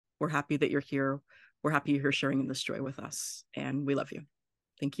We're happy that you're here. We're happy you're here sharing this joy with us, and we love you.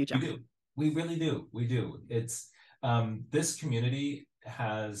 Thank you, We Jeff. do. We really do. We do. It's this community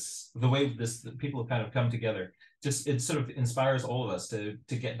has the way this the people have kind of come together. Just it sort of inspires all of us to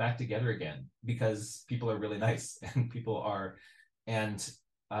get back together again because people are really nice and people are and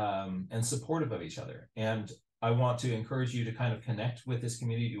supportive of each other. And I want to encourage you to kind of connect with this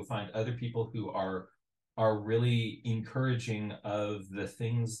community. You'll find other people who are really encouraging of the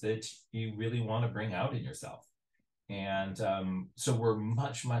things that you really want to bring out in yourself. And so we're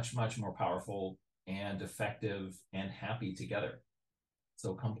much, much, much more powerful and effective and happy together.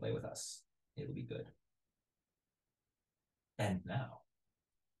 So come play with us. It'll be good. And now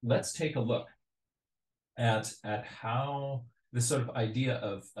let's take a look at how this sort of idea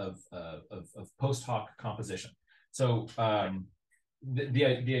of post hoc composition. So the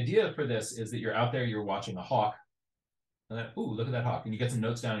idea for this is that you're out there, you're watching a hawk, and then, ooh, look at that hawk. And you get some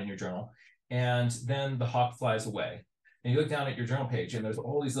notes down in your journal. And then the hawk flies away. And you look down at your journal page, and there's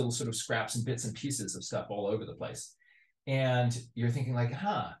all these little sort of scraps and bits and pieces of stuff all over the place. And you're thinking like,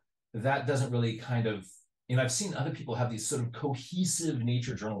 that doesn't really kind of, I've seen other people have these sort of cohesive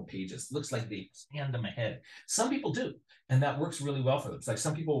nature journal pages. It looks like they stand them ahead. Some people do, and that works really well for them. It's like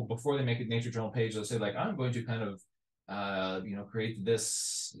some people, before they make a nature journal page, they'll say like, I'm going to kind of create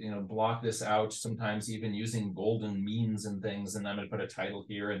this, block this out, sometimes even using golden means and things, and I'm going to put a title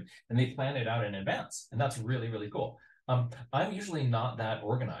here, and they plan it out in advance, and that's really, really cool. I'm usually not that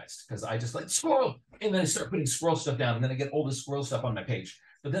organized because I just like squirrel, and then I start putting squirrel stuff down, and then I get all this squirrel stuff on my page.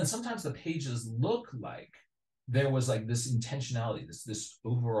 But then sometimes the pages look like there was like this intentionality, this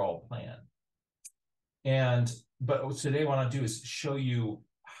overall plan. But today what I want to do is show you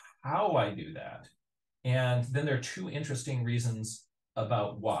how I do that. And then there are two interesting reasons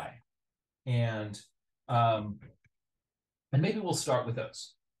about why. And maybe we'll start with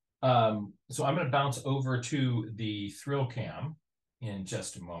those. So I'm going to bounce over to the Thrill Cam in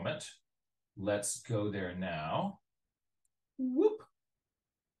just a moment. Let's go there now. Whoop.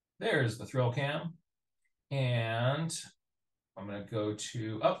 There's the Thrill Cam. And I'm going to go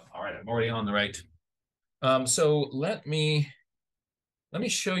to, all right, I'm already on the right. So let me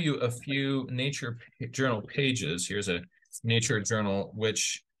show you a few nature journal pages. Here's a nature journal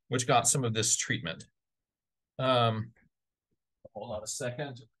which got some of this treatment. Hold on a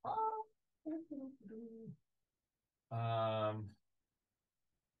second.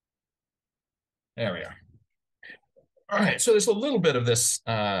 There we are. All right, so there's a little bit of this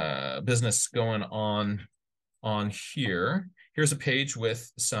business going on here. Here's a page with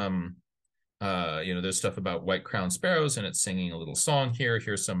some, there's stuff about white-crowned sparrows, and it's singing a little song here.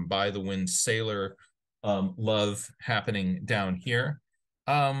 Here's some By the Wind Sailor love happening down here.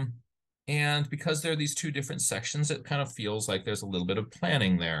 And because there are these two different sections, it kind of feels like there's a little bit of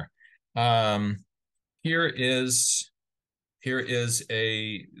planning there. There's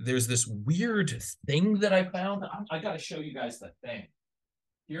this weird thing that I found. I got to show you guys the thing.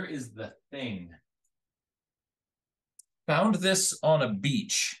 Here is the thing. Found this on a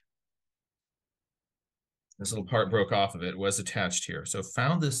beach. This little part broke off of it. It was attached here. So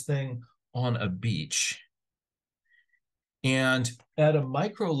found this thing on a beach. And at a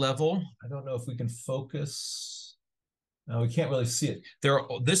micro level, I don't know if we can focus. No, we can't really see it.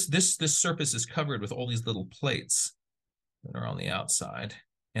 This surface is covered with all these little plates that are on the outside,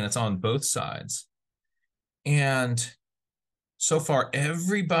 and it's on both sides. And so far,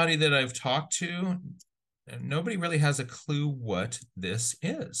 everybody that I've talked to, nobody really has a clue what this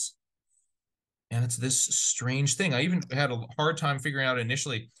is. And it's this strange thing. I even had a hard time figuring out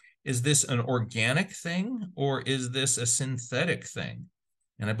initially, is this an organic thing or is this a synthetic thing?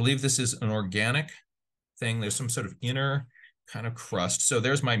 And I believe this is an organic thing. There's some sort of inner kind of crust. So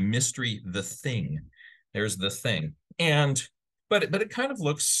there's my mystery, the thing. There's the thing. But it kind of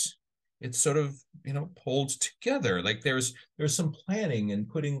looks, it's sort of, pulled together. Like there's some planning in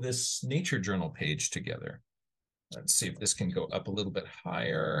putting this nature journal page together. Let's see if this can go up a little bit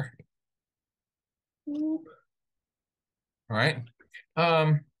higher. All right.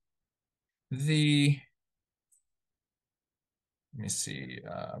 Let me see.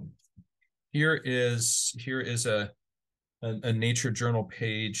 Here is a nature journal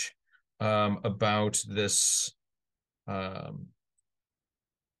page about this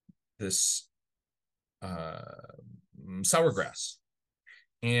sourgrass,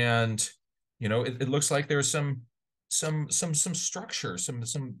 and it looks like there's some structure,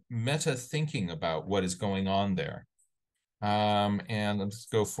 some meta thinking about what is going on there. And let's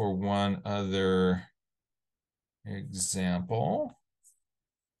go for one other example.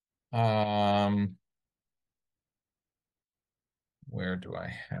 where do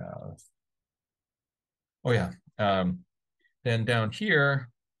I have? Oh yeah. Then down here,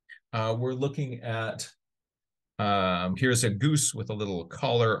 we're looking at, here's a goose with a little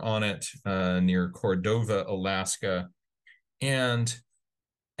collar on it near Cordova, Alaska. And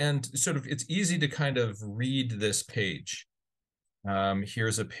sort of, it's easy to kind of read this page.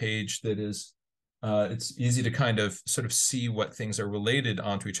 Here's a page that is, it's easy to kind of sort of see what things are related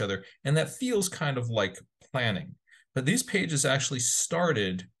onto each other. And that feels kind of like planning. But these pages actually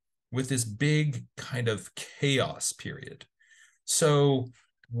started with this big kind of chaos period. So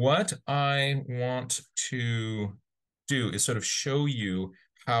what I want to do is sort of show you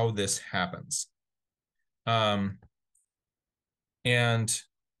how this happens. And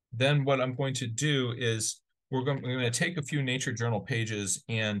then what I'm going to do is we're going to take a few nature journal pages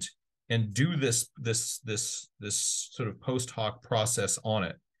and do this sort of post hoc process on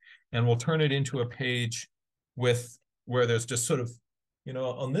it. And we'll turn it into a page with where there's just sort of, you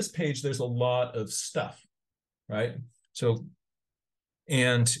know, on this page, there's a lot of stuff, right? So,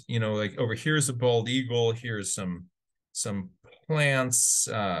 and, you know, like over here's a bald eagle, here's some plants,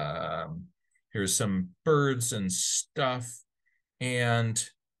 here's some birds and stuff. And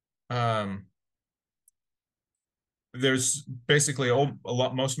there's basically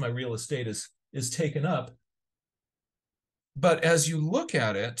most of my real estate is taken up. But as you look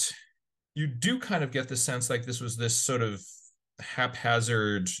at it, you do kind of get the sense like this was this sort of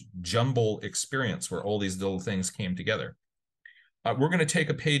haphazard jumble experience where all these little things came together. We're going to take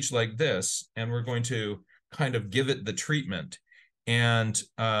a page like this and we're going to kind of give it the treatment. And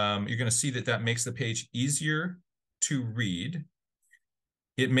you're going to see that that makes the page easier to read.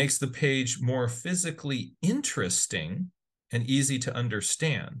 It makes the page more physically interesting and easy to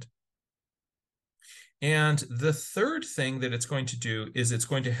understand. And the third thing that it's going to do is it's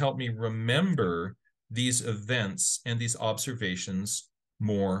going to help me remember these events and these observations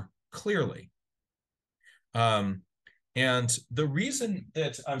more clearly. And the reason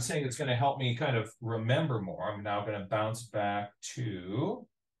that I'm saying it's going to help me kind of remember more, I'm now going to bounce back to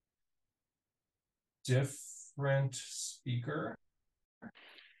different speaker.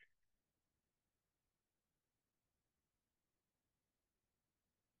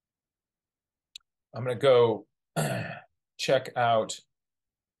 I'm going to go check out,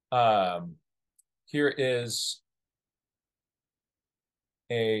 here is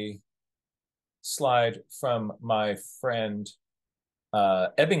a slide from my friend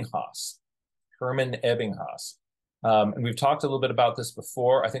Ebbinghaus, Herman Ebbinghaus. And we've talked a little bit about this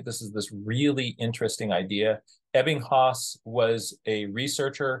before. I think this is this really interesting idea. Ebbinghaus was a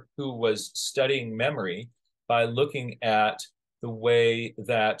researcher who was studying memory by looking at the way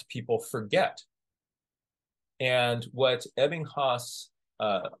that people forget. And what Ebbinghaus's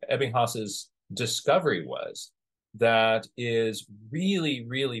discovery was that is really,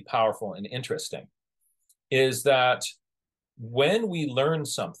 really powerful and interesting is that when we learn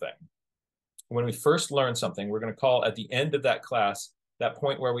something, when we first learn something, we're going to call at the end of that class, that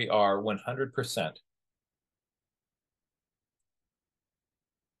point where we are 100%.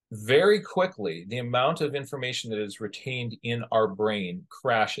 Very quickly, the amount of information that is retained in our brain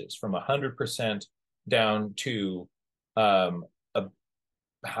crashes from 100% down to about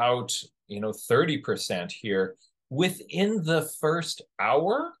 30% here. Within the first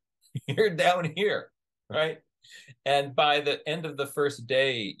hour, you're down here, right? And by the end of the first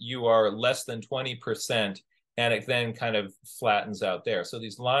day, you are less than 20%, and it then kind of flattens out there. So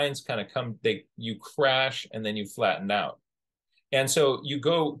these lines kind of come, you crash and then you flatten out. And so you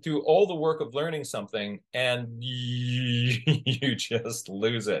go through all the work of learning something and you just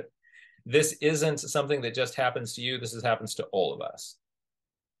lose it. This isn't something that just happens to you. This happens to all of us.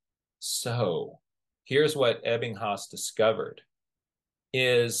 So here's what Ebbinghaus discovered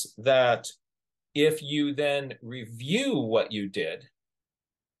is that if you then review what you did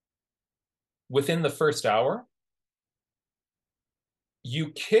within the first hour,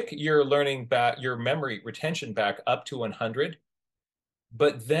 you kick your learning back, your memory retention back up to 100.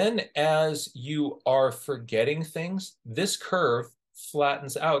 But then as you are forgetting things, this curve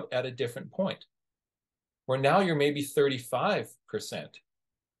flattens out at a different point where now you're maybe 35%.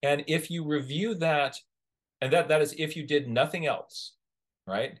 And if you review that, and that is if you did nothing else,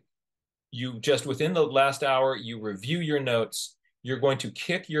 right? You just within the last hour, you review your notes, you're going to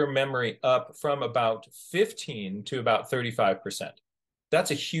kick your memory up from about 15 to about 35%.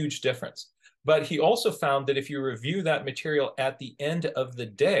 That's a huge difference. But he also found that if you review that material at the end of the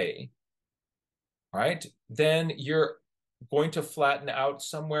day, right, then you're going to flatten out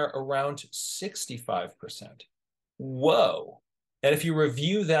somewhere around 65%. Whoa. And if you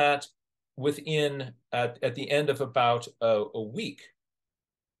review that within at the end of about a week,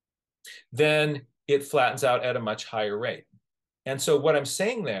 then it flattens out at a much higher rate. And so what I'm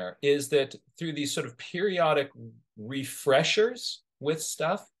saying there is that through these sort of periodic refreshers with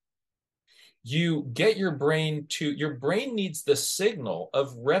stuff, you get your brain needs the signal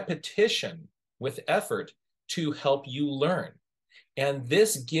of repetition with effort to help you learn. And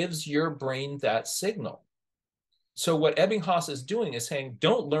this gives your brain that signal. So what Ebbinghaus is doing is saying,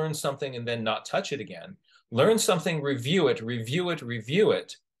 don't learn something and then not touch it again. Learn something, review it, review it, review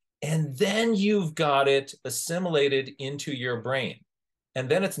it, and then you've got it assimilated into your brain. And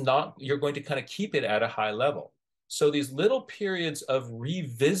then you're going to kind of keep it at a high level. So these little periods of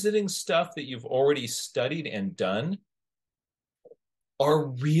revisiting stuff that you've already studied and done are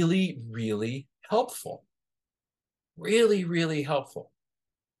really, really helpful. Really, really helpful.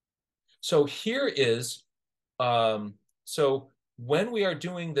 So here is, so when we are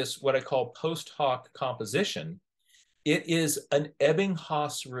doing this, what I call post hoc composition, it is an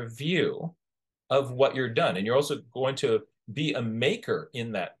Ebbinghaus review of what you're done. And you're also going to be a maker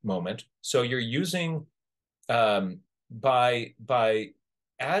in that moment. So you're using, by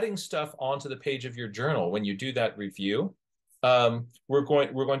adding stuff onto the page of your journal when you do that review, we're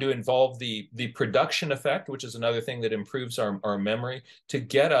going to involve the production effect, which is another thing that improves our memory to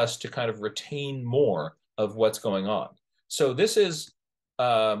get us to kind of retain more of what's going on. So this is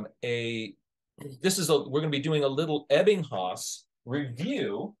we're going to be doing a little Ebbinghaus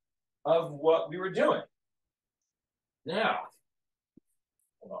review of what we were doing. Now,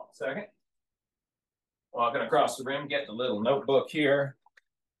 hold on a second. Walking across the room, getting a little notebook here.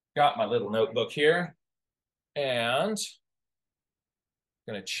 Got my little notebook here. And I'm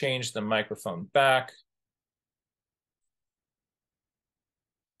going to change the microphone back.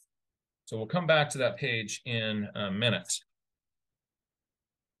 So we'll come back to that page in a minute.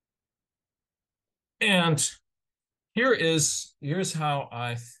 And here's how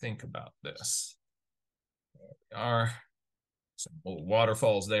I think about this. There are some little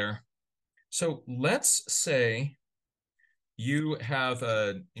waterfalls there. So let's say you have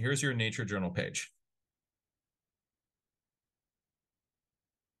here's your nature journal page.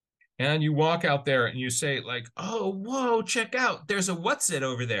 And you walk out there and you say like, oh, whoa, check out, there's a what's it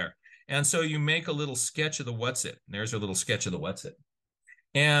over there. And so you make a little sketch of the what's it. There's a little sketch of the what's it.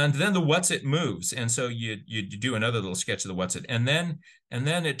 And then the what's it moves. And so you do another little sketch of the what's it. And then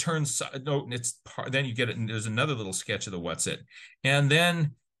it turns, no, then you get it, and there's another little sketch of the what's it. And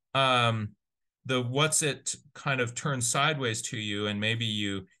then the what's it kind of turns sideways to you, and maybe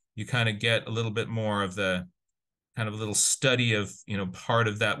you kind of get a little bit more of the kind of a little study of, part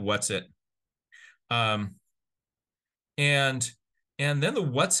of that what's it. And then the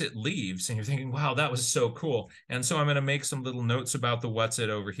what's it leaves, and you're thinking, wow, that was so cool. And so I'm going to make some little notes about the what's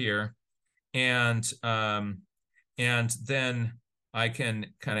it over here. And then I can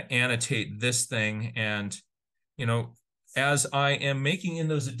kind of annotate this thing. And, as I am making in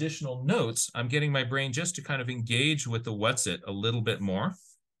those additional notes, I'm getting my brain just to kind of engage with the what's it a little bit more.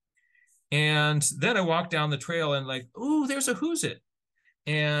 And then I walk down the trail and like, ooh, there's a who's it.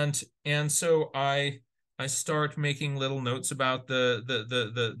 And so I start making little notes about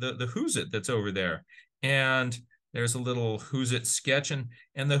the who's it that's over there. And there's a little who's it sketch,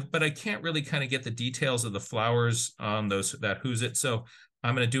 but I can't really kind of get the details of the flowers on that who's it. So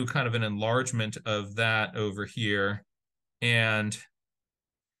I'm going to do kind of an enlargement of that over here. And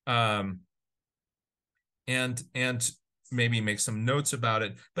maybe make some notes about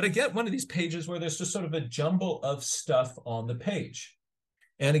it. But I get one of these pages where there's just sort of a jumble of stuff on the page.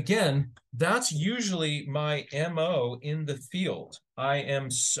 And again, that's usually my MO in the field. I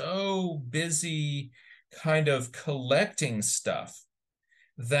am so busy kind of collecting stuff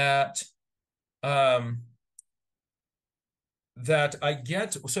that that I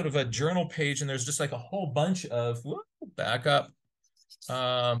get sort of a journal page, and there's just like a whole bunch of, back up,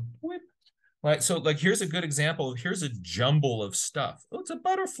 right? So like, here's a good example. Here's a jumble of stuff. Oh, it's a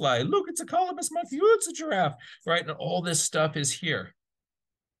butterfly. Look, it's a colobus monkey. Oh, it's a giraffe, right? And all this stuff is here,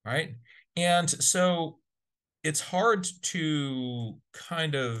 right? And so it's hard to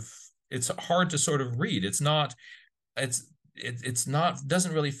sort of read. It's not,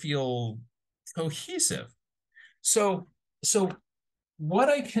 doesn't really feel cohesive. So what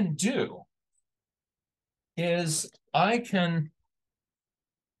I can do is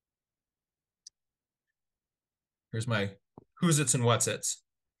here's my who's its and what's its.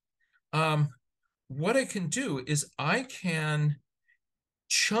 What I can do is I can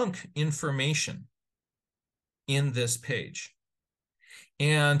chunk information in this page.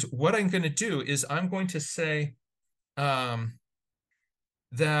 And what I'm going to do is I'm going to say that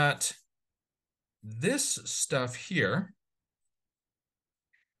this stuff here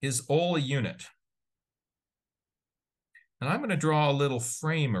is all a unit. And I'm going to draw a little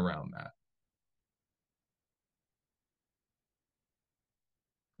frame around that.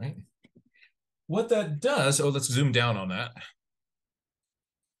 Right? What that does, oh, let's zoom down on that.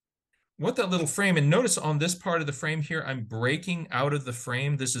 What that little frame, and notice on this part of the frame here, I'm breaking out of the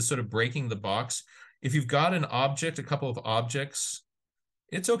frame. This is sort of breaking the box. If you've got an object, a couple of objects,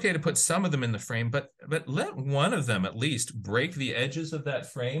 it's okay to put some of them in the frame, but let one of them at least break the edges of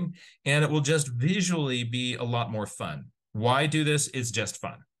that frame, and it will just visually be a lot more fun. Why do this? It's just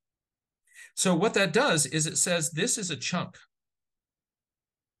fun. So what that does is it says this is a chunk.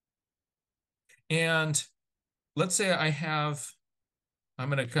 And let's say I'm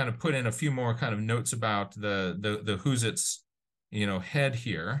going to kind of put in a few more kind of notes about the who's its, head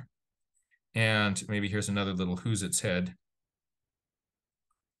here. And maybe here's another little who's its head.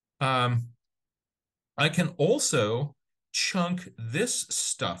 I can also chunk this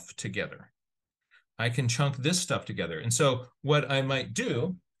stuff together. I can chunk this stuff together. And so what I might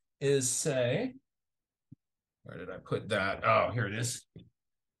do is say, where did I put that? Oh, here it is.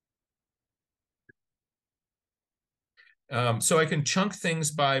 So I can chunk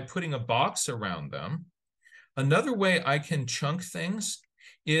things by putting a box around them. Another way I can chunk things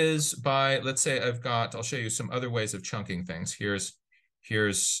is by, let's say I'll show you some other ways of chunking things. Here's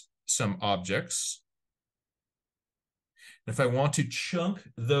some objects. If I want to chunk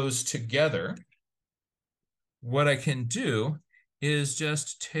those together, what I can do is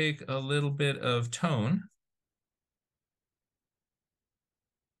just take a little bit of tone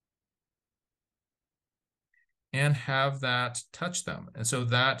and have that touch them. And so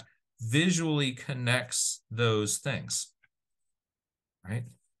that visually connects those things, right?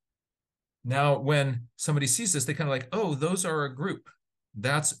 Now, when somebody sees this, they kind of like, oh, those are a group.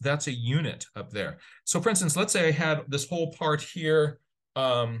 That's a unit up there. So for instance, let's say I had this whole part here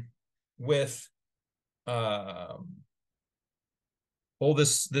with all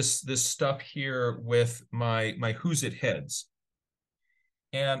this stuff here with my who's it heads.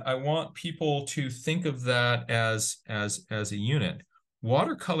 And I want people to think of that as a unit.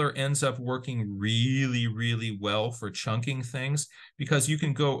 Watercolor ends up working really, really well for chunking things because you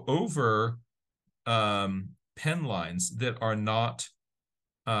can go over pen lines that are not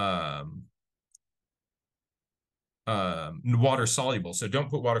water soluble. So don't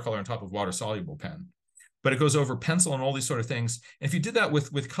put watercolor on top of water soluble pen. But it goes over pencil and all these sort of things. And if you did that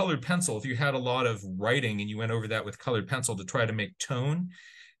with colored pencil, if you had a lot of writing and you went over that with colored pencil to try to make tone,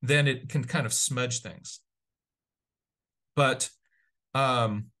 then it can kind of smudge things. But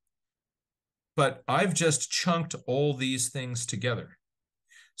I've just chunked all these things together.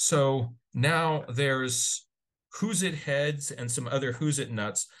 So now there's who's it heads and some other who's it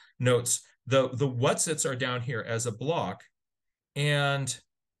notes. The what's its are down here as a block. And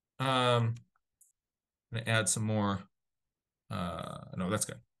I'm going to add some more. No, that's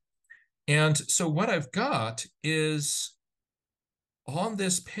good. And so what I've got is on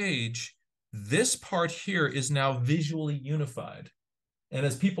this page, this part here is now visually unified. And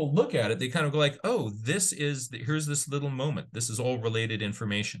as people look at it, they kind of go like, oh, here's this little moment. This is all related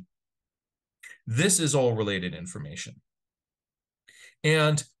information. This is all related information.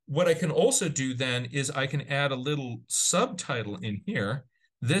 And what I can also do then is I can add a little subtitle in here.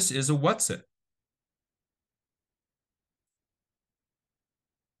 This is a what's it.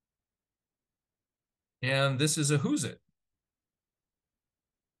 And this is a who's it.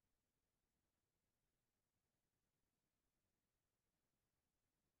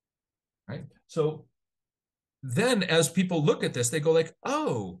 Right? So then as people look at this, they go like,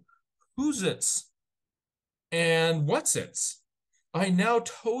 oh, who's it's and what's it's. I now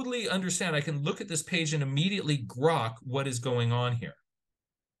totally understand. I can look at this page and immediately grok what is going on here.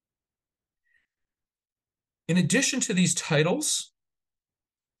 In addition to these titles,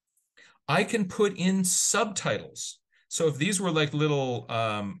 I can put in subtitles. So if these were like little,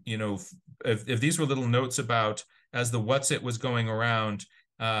 if these were little notes about as the what's it was going around,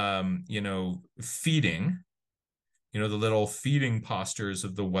 feeding, the little feeding postures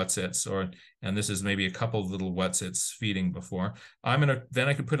of the what's its, and this is maybe a couple of little what's its feeding before. Then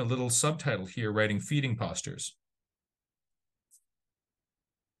I could put a little subtitle here writing feeding postures.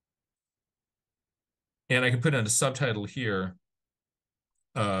 And I can put in a subtitle here,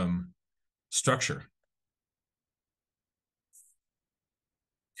 structure.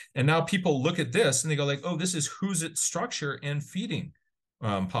 And now people look at this and they go like, oh, this is who's it structure and feeding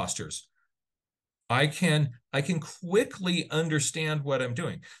postures. I can quickly understand what I'm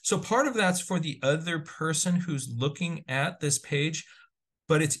doing. So part of that's for the other person who's looking at this page,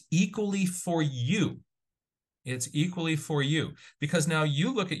 but it's equally for you. It's equally for you, because now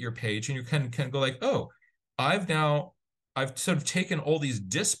you look at your page and you can go like, oh, I've sort of taken all these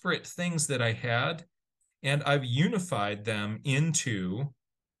disparate things that I had and I've unified them into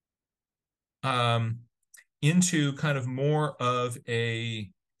kind of more of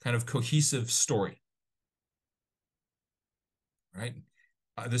a kind of cohesive story, right?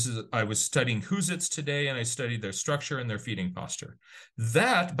 I was studying Who's-Its today, and I studied their structure and their feeding posture.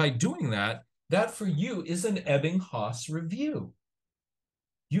 By doing that for you is an Ebbinghaus review.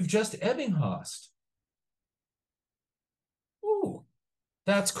 You've just Ebbinghaused. Ooh,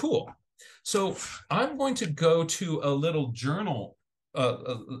 that's cool. So I'm going to go to a little journal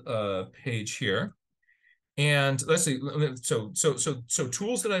page here. And let's see. So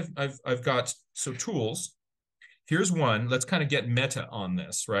tools that I've got. So tools. Here's one. Let's kind of get meta on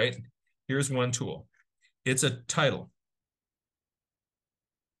this, right? Here's one tool. It's a title.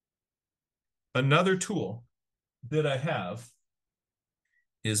 Another tool that I have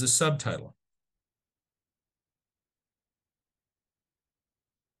is a subtitle.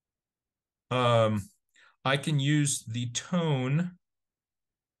 I can use the tone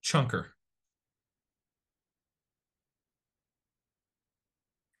chunker.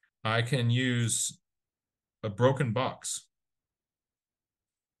 I can use a broken box.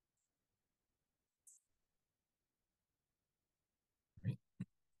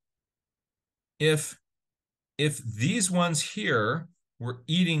 If these ones here were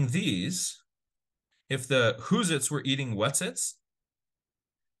eating these, if the Who's-Its were eating What's-Its,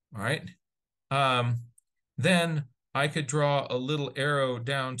 all right, then I could draw a little arrow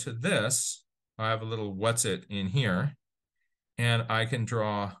down to this. I have a little What's-It in here, and I can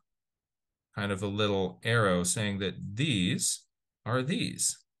draw kind of a little arrow saying that these are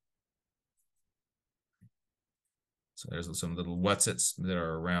these. So there's some little What's-Its that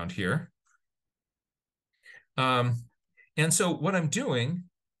are around here. And so what I'm doing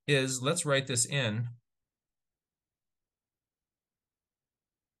is, let's write this in.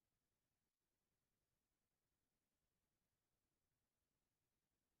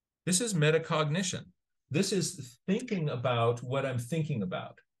 This is metacognition. This is thinking about what I'm thinking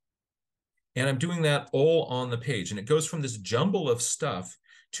about. And I'm doing that all on the page. And it goes from this jumble of stuff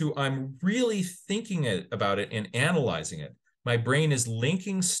to I'm really thinking about it and analyzing it. My brain is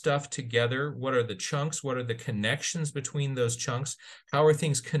linking stuff together. What are the chunks? What are the connections between those chunks? How are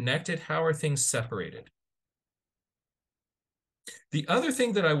things connected? How are things separated? The other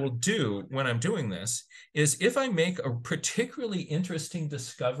thing that I will do when I'm doing this is, if I make a particularly interesting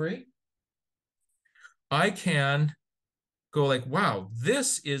discovery, I can go like, wow,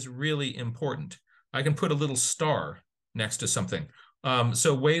 this is really important. I can put a little star next to something.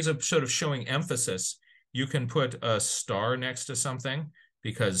 So ways of sort of showing emphasis, you can put a star next to something,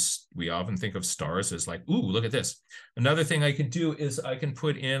 because we often think of stars as like, ooh, look at this. Another thing I can do is I can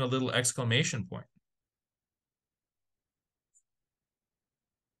put in a little exclamation point.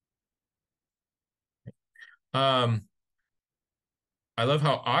 I love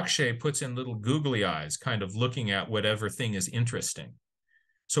how Akshay puts in little googly eyes, kind of looking at whatever thing is interesting.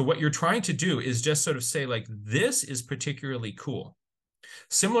 So what you're trying to do is just sort of say like, this is particularly cool.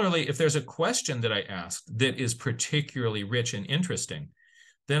 Similarly, if there's a question that I asked that is particularly rich and interesting,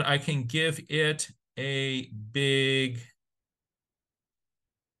 then I can give it a big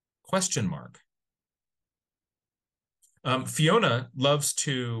question mark. Fiona loves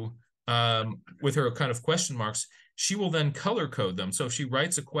to, with her kind of question marks, she will then color code them. So if she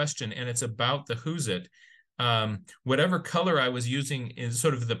writes a question and it's about the Who's-It, whatever color I was using is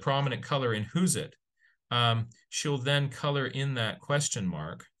sort of the prominent color in Who's-It, she'll then color in that question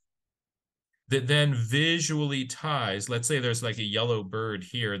mark that then visually ties. Let's say there's like a yellow bird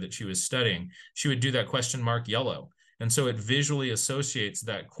here that she was studying. She would do that question mark yellow. And so it visually associates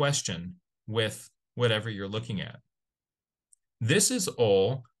that question with whatever you're looking at. This is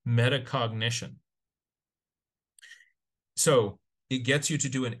all metacognition. So it gets you to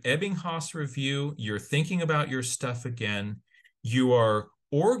do an Ebbinghaus review. You're thinking about your stuff again. You are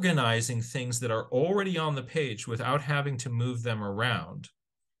organizing things that are already on the page without having to move them around.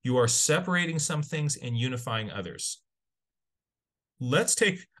 You are separating some things and unifying others. Let's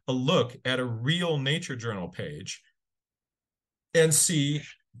take a look at a real nature journal page and see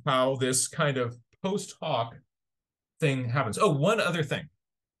how this kind of post hoc thing happens. Oh, one other thing.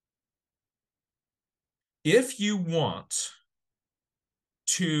 If you want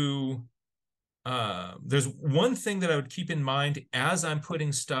to, there's one thing that I would keep in mind as I'm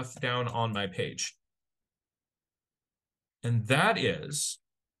putting stuff down on my page. And that is,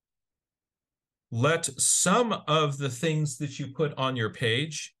 let some of the things that you put on your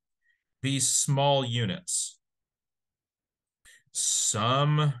page be small units.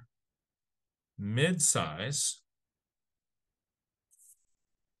 Some mid-size,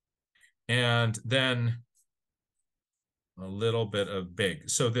 and then a little bit of big,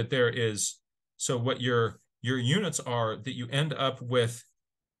 so that there is, so what your units are, that you end up with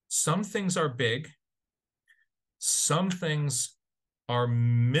some things are big, some things are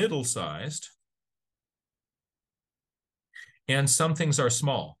middle-sized, and some things are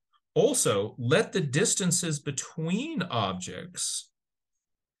small. Also, let the distances between objects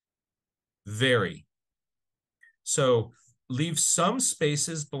vary. So leave some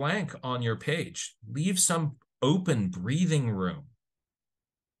spaces blank on your page. Leave some open breathing room.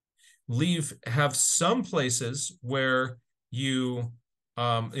 Have some places where you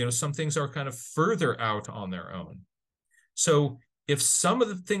know, some things are kind of further out on their own. So if some of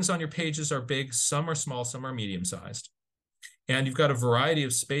the things on your pages are big, some are small, some are medium-sized, and you've got a variety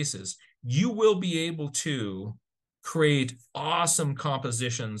of spaces, you will be able to create awesome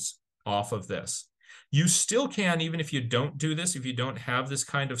compositions off of this. You still can, even if you don't do this, if you don't have this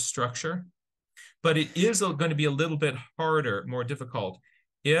kind of structure, but it is going to be a little bit harder, more difficult,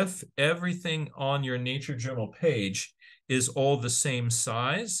 if everything on your nature journal page is all the same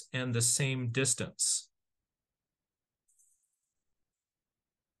size and the same distance.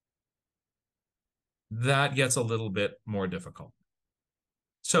 That gets a little bit more difficult.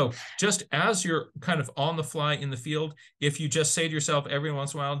 So just as you're kind of on the fly in the field, if you just say to yourself every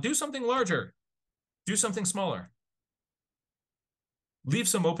once in a while, do something larger, do something smaller, leave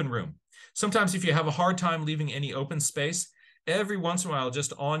some open room. Sometimes if you have a hard time leaving any open space, every once in a while,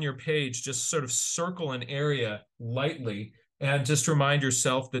 just on your page, just sort of circle an area lightly and just remind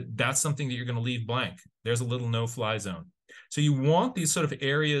yourself that that's something that you're going to leave blank. There's a little no-fly zone. So you want these sort of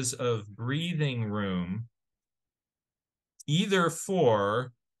areas of breathing room, either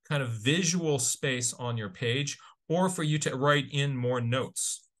for kind of visual space on your page or for you to write in more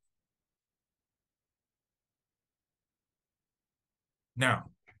notes. Now,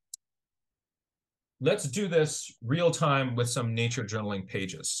 let's do this real time with some nature journaling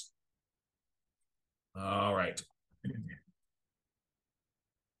pages. All right.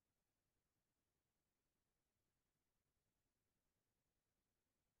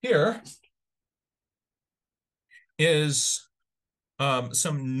 Here is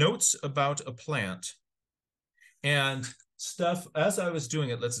some notes about a plant and stuff. As I was doing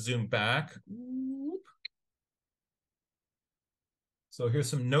it, let's zoom back. So here's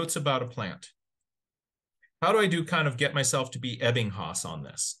some notes about a plant. How do I do kind of get myself to be Ebbinghaus on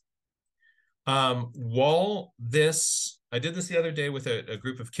this? While this, I did this the other day with a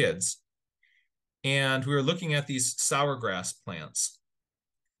group of kids, and we were looking at these sourgrass plants.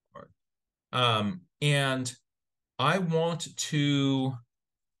 And I want to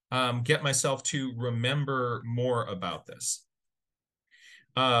get myself to remember more about this.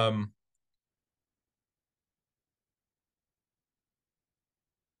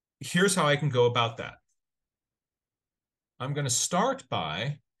 Here's how I can go about that. I'm going to start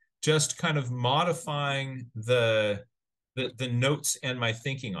by just kind of modifying the notes and my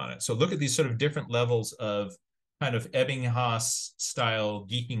thinking on it. So look at these sort of different levels of kind of Ebbinghaus style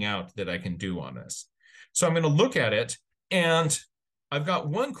geeking out that I can do on this. So I'm going to look at it, and I've got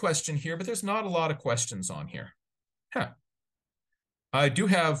one question here, but there's not a lot of questions on here. I do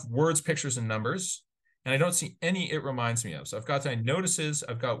have words, pictures, and numbers, and I don't see any it reminds me of. So I've got my notices,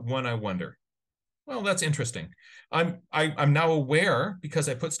 I've got one I wonder. Well, that's interesting. I'm now aware, because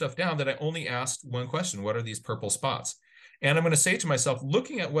I put stuff down, that I only asked one question. What are these purple spots? And I'm going to say to myself,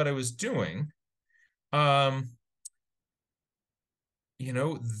 looking at what I was doing, you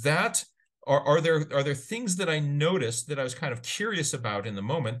know, that are there things that I noticed that I was kind of curious about in the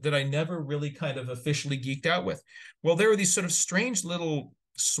moment that I never really kind of officially geeked out with? Well, there were these sort of strange little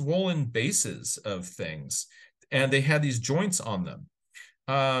swollen bases of things, and they had these joints on them.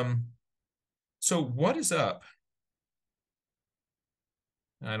 So what is up?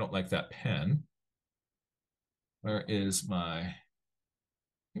 I don't like that pen. Where is my,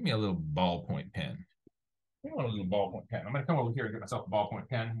 give me a little ballpoint pen. I want a little ballpoint pen. I'm going to come over here and get myself a ballpoint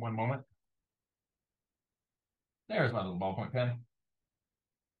pen. One moment. There's my little ballpoint pen.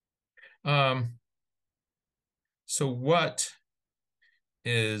 So what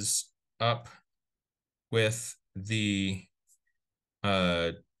is up with the,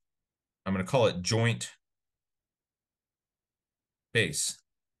 I'm going to call it joint base.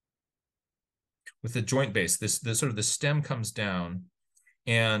 With the joint base, this sort of the stem comes down,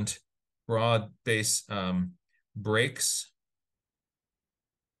 and broad base breaks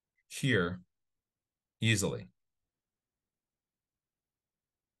here easily.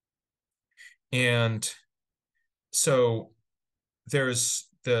 And so there's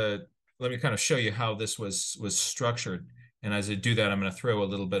let me kind of show you how this was structured. And as I do that, I'm going to throw a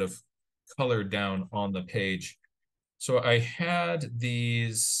little bit of color down on the page. So I had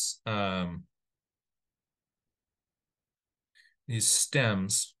these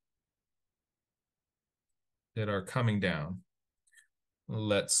stems that are coming down.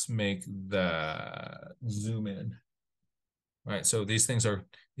 Let's make that zoom in. All right, so these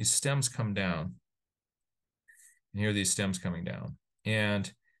stems come down. And here are these stems coming down.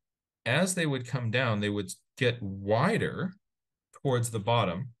 And as they would come down, they would get wider towards the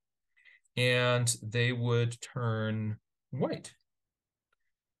bottom, and they would turn white.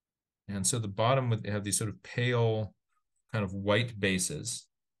 And so the bottom would have these sort of pale kind of white bases.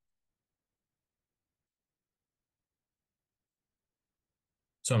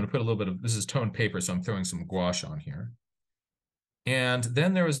 So I'm going to put a little bit of, this is toned paper, so I'm throwing some gouache on here. And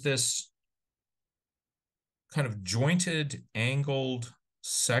then there was this kind of jointed, angled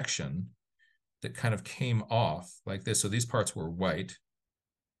section that kind of came off like this. So these parts were white.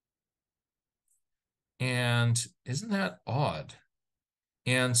 And isn't that odd?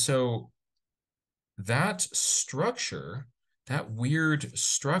 And so that structure, that weird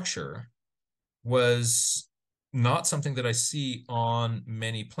structure, was not something that I see on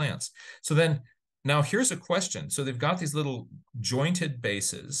many plants. So then, now here's a question. So they've got these little jointed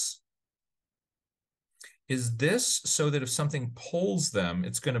bases. Is this so that if something pulls them,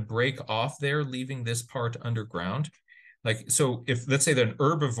 it's going to break off there, leaving this part underground? Like, so if, let's say that an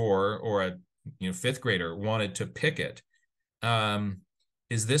herbivore or a fifth grader wanted to pick it,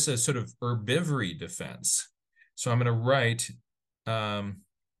 is this a sort of herbivory defense? So I'm going to write,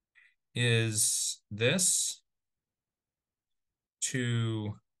 is this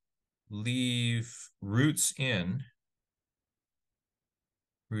to leave roots in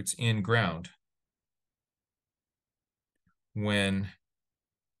ground when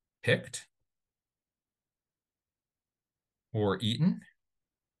picked or eaten?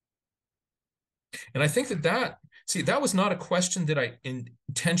 And I think that was not a question that I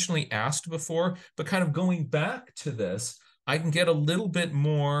intentionally asked before, but kind of going back to this, I can get a little bit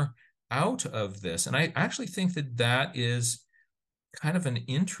more out of this. And I actually think that is kind of an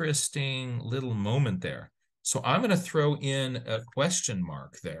interesting little moment there. So I'm going to throw in a question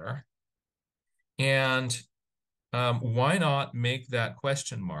mark there. And why not make that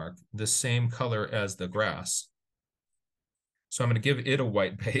question mark the same color as the grass? So I'm going to give it a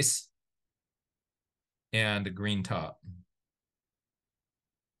white base and a green top.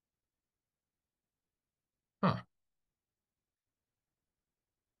 Huh.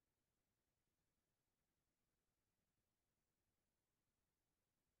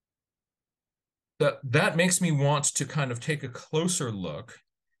 That makes me want to kind of take a closer look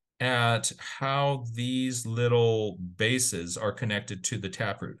at how these little bases are connected to the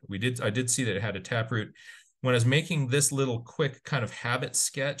taproot. I did see that it had a taproot. When I was making this little quick kind of habit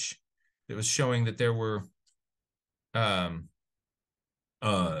sketch, it was showing that there were that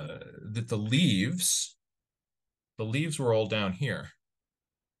the leaves were all down here,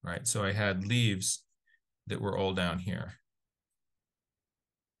 right? So I had leaves that were all down here.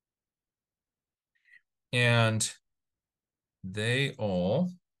 And they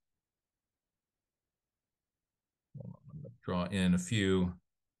all, I'm going to draw in a few.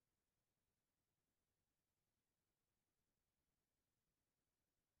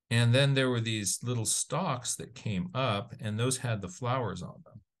 And then there were these little stalks that came up, and those had the flowers on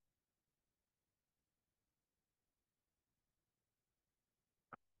them.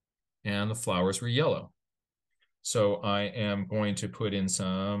 And the flowers were yellow. So I am going to put in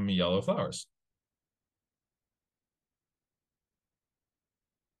some yellow flowers.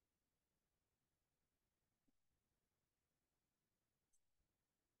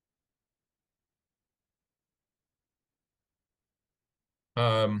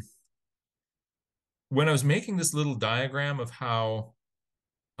 When I was making this little diagram of how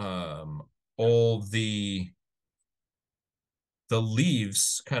all the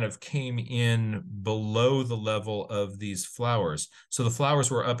leaves kind of came in below the level of these flowers. So the flowers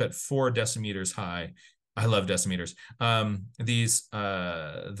were up at 4 decimeters high. I love decimeters. The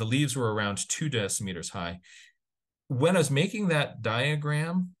leaves were around 2 decimeters high. When I was making that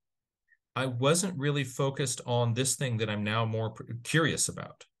diagram, I wasn't really focused on this thing that I'm now more curious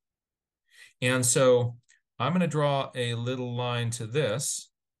about. And so I'm going to draw a little line to this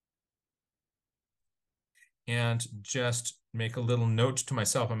and just make a little note to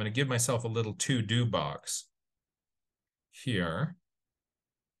myself. I'm going to give myself a little to-do box here.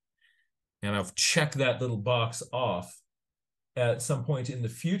 And I'll check that little box off at some point in the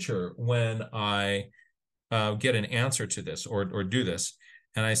future when I get an answer to this or do this.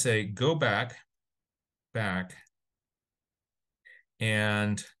 And I say, go back,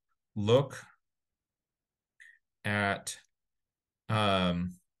 and look at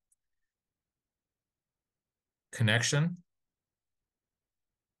connection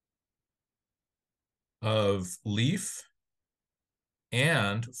of leaf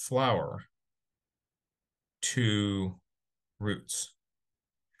and flower to roots.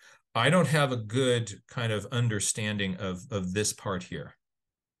 I don't have a good kind of understanding of this part here,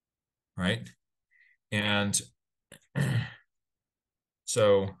 right? And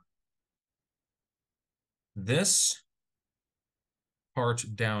so this part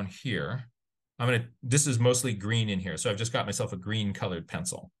down here, this is mostly green in here, so I've just got myself a green colored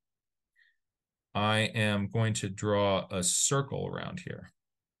pencil. I am going to draw a circle around here.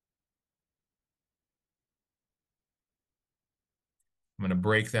 I'm going to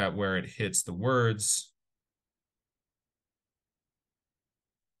break that where it hits the words.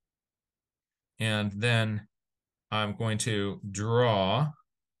 And then I'm going to draw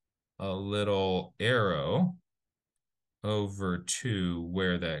a little arrow over to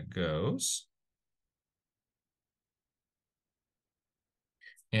where that goes.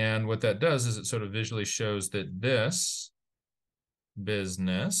 And what that does is it sort of visually shows that this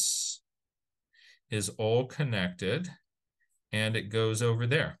business is all connected and it goes over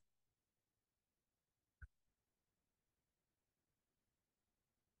there.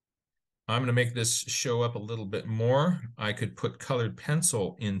 I'm going to make this show up a little bit more. I could put colored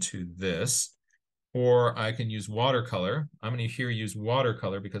pencil into this, or I can use watercolor. I'm going to here use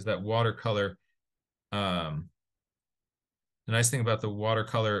watercolor because that watercolor, the nice thing about the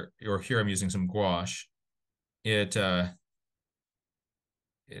watercolor, or here I'm using some gouache, it's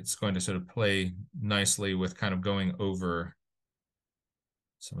going to sort of play nicely with kind of going over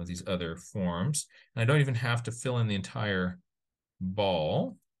some of these other forms. And I don't even have to fill in the entire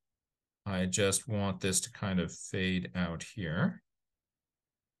ball. I just want this to kind of fade out here.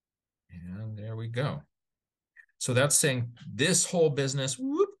 And there we go. So that's saying this whole business,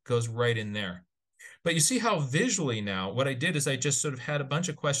 whoop, goes right in there. But you see how visually now, what I did is I just sort of had a bunch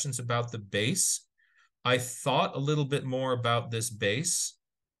of questions about the base. I thought a little bit more about this base.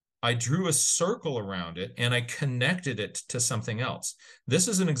 I drew a circle around it and I connected it to something else. This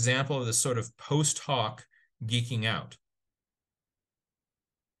is an example of this sort of post hoc geeking out.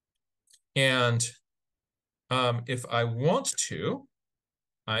 And if I want to,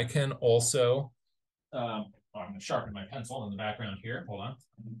 I can also, I'm going to sharpen my pencil in the background here. Hold on.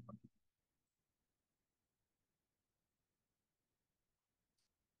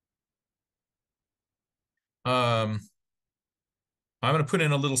 I'm going to put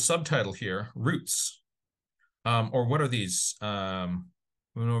in a little subtitle here, roots. Or what are these?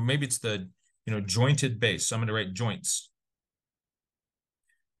 Maybe it's the, jointed base. So I'm going to write joints.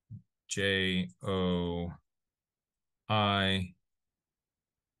 Joints.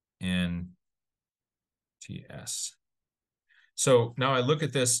 So now I look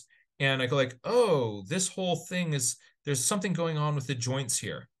at this and I go like, oh, this whole thing there's something going on with the joints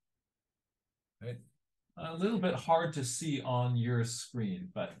here. Right? A little bit hard to see on your screen,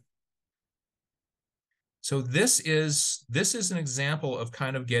 but. So this is an example of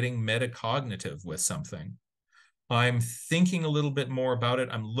kind of getting metacognitive with something. I'm thinking a little bit more about it.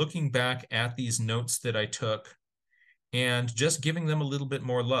 I'm looking back at these notes that I took and just giving them a little bit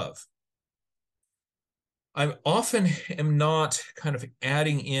more love. I often am not kind of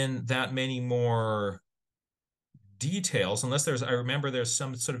adding in that many more details unless I remember there's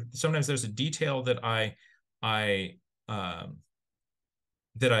some sort of, sometimes there's a detail that I made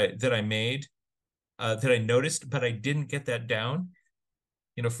that I noticed, but I didn't get that down.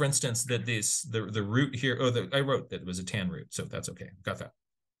 For instance, that the root here, I wrote that it was a tan root, so that's okay. Got that.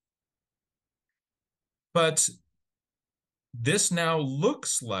 But this now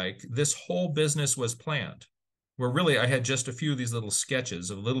looks like this whole business was planned, where really I had just a few of these little sketches,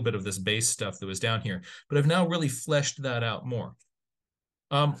 a little bit of this base stuff that was down here, but I've now really fleshed that out more.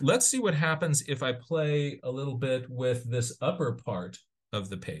 Let's see what happens if I play a little bit with this upper part of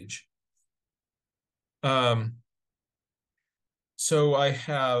the page. So I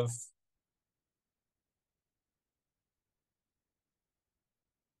have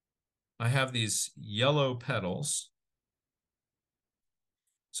these yellow petals.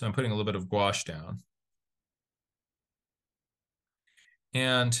 So I'm putting a little bit of gouache down.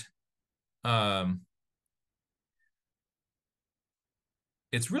 And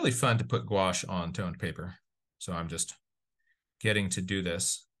it's really fun to put gouache on toned paper. So I'm just getting to do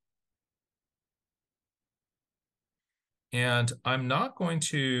this. And I'm not going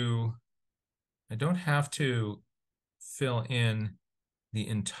to, I don't have to fill in the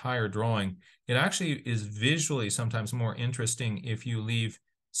entire drawing. It actually is visually sometimes more interesting if you leave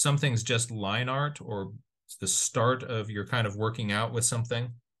some things just line art or the start of your kind of working out with something.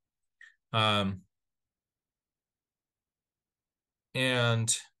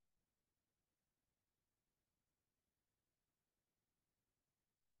 And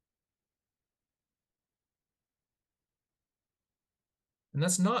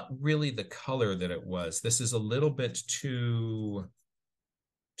that's not really the color that it was. This is a little bit too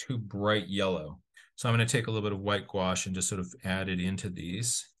bright yellow. So I'm going to take a little bit of white gouache and just sort of add it into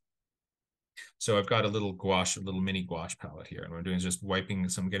these. So I've got a little gouache, a little mini gouache palette here. And what I'm doing is just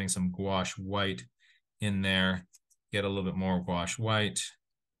getting some gouache white in there, get a little bit more gouache white,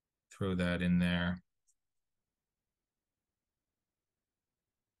 throw that in there.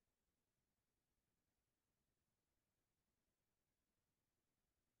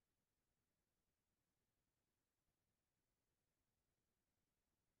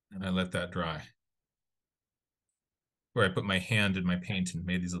 And I let that dry. Where I put my hand in my paint and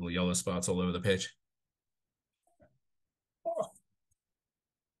made these little yellow spots all over the page. Oh,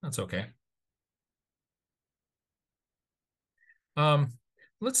 that's okay.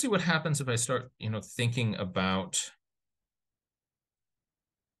 Let's see what happens if I start, thinking about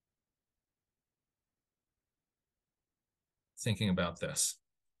this.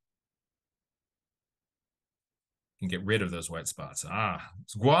 You can get rid of those white spots.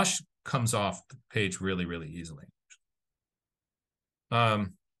 Gouache comes off the page really, really easily.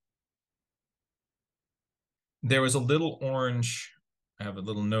 There was a little orange. I have a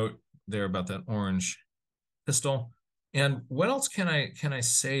little note there about that orange pistol. And what else can I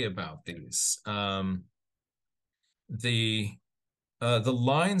say about these? The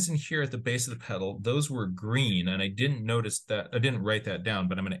lines in here at the base of the petal, those were green, and I didn't notice that. I didn't write that down,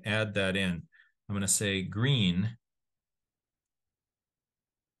 but I'm going to add that in. I'm going to say green.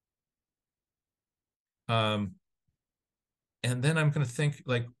 And then I'm going to think,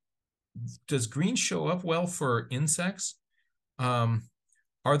 like, does green show up well for insects? Are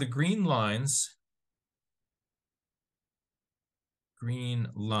the green lines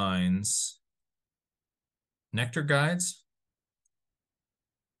nectar guides?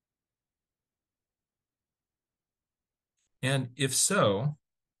 And if so,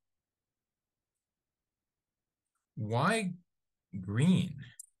 why green?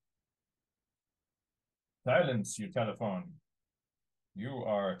 Silence, you telephone. You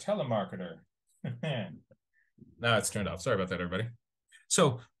are a telemarketer. Now it's turned off. Sorry about that, everybody.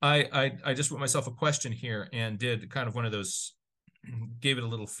 So I just wrote myself a question here and did kind of one of those, gave it a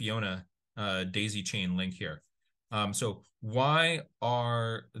little Fiona daisy chain link here. So why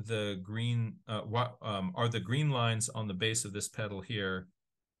are the green lines on the base of this petal here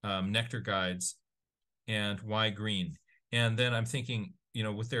nectar guides, and why green? And then I'm thinking,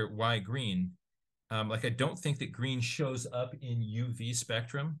 with their why green, like I don't think that green shows up in UV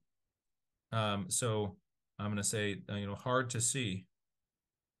spectrum. So I'm going to say, hard to see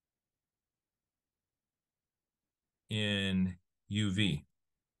in UV.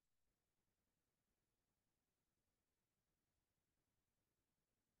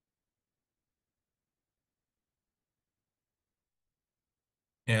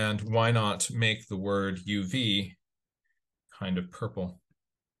 And why not make the word UV kind of purple?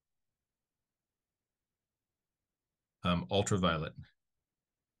 Ultraviolet.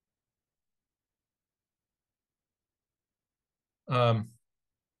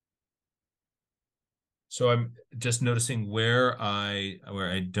 So I'm just noticing where do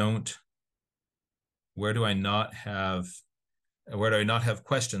I not have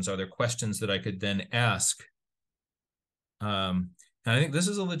questions? Are there questions that I could then ask? And I think this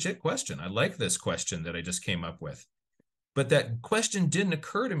is a legit question. I like this question that I just came up with. But that question didn't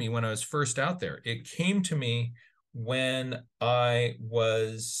occur to me when I was first out there. It came to me when I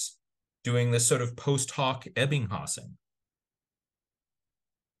was doing this sort of post hoc Ebbinghausing.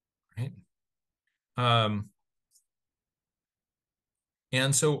 Right?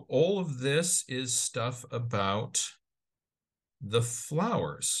 And so all of this is stuff about the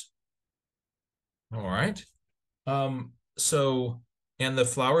flowers. All right. And the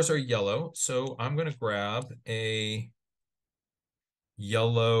flowers are yellow. So I'm going to grab a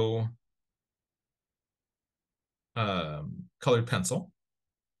yellow colored pencil.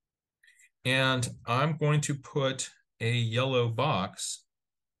 And I'm going to put a yellow box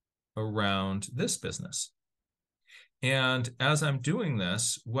around this business. And as I'm doing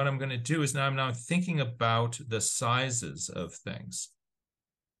this, what I'm going to do is I'm now thinking about the sizes of things.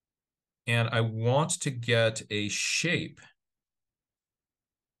 and I want to get a shape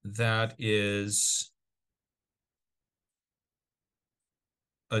that is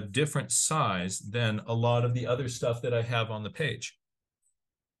a different size than a lot of the other stuff that I have on the page.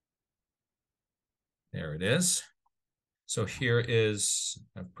 There it is. So here is,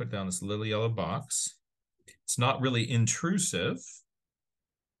 I've put down this little yellow box. It's not really intrusive,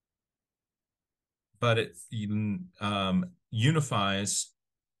 but it unifies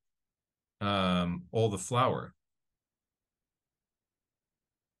all the flower.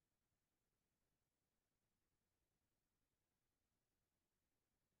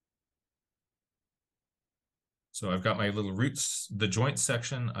 So I've got my little roots, the joint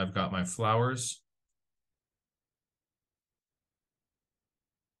section, I've got my flowers.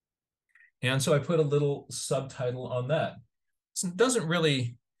 And so I put a little subtitle on that. So it doesn't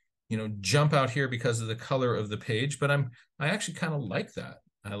really, jump out here because of the color of the page, but I actually kind of like that.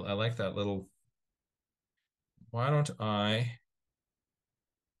 I like that little, why don't I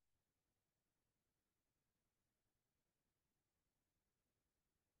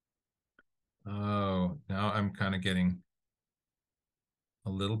oh, now I'm kind of getting a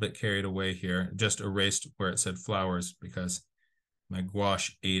little bit carried away here. Just erased where it said flowers because my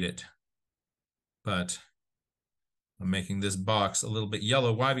gouache ate it. But I'm making this box a little bit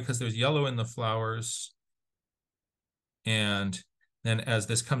yellow. Why? Because there's yellow in the flowers. And then as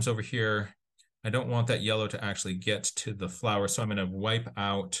this comes over here, I don't want that yellow to actually get to the flower. So I'm going to wipe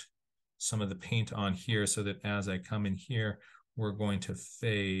out some of the paint on here so that as I come in here, we're going to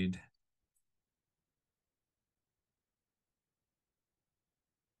fade.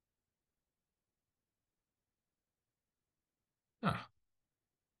 Ah,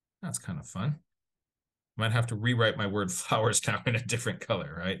 that's kind of fun. Might have to rewrite my word flowers now in a different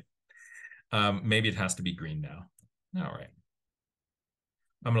color, right? Maybe it has to be green now. All right.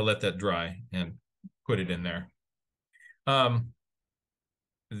 I'm going to let that dry and put it in there. And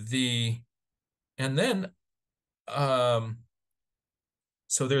then,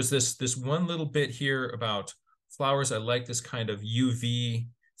 so there's this one little bit here about flowers. I like this kind of UV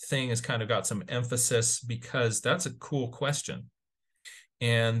thing. Has kind of got some emphasis because that's a cool question.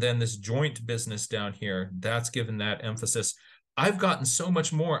 And then this joint business down here, that's given that emphasis. I've gotten so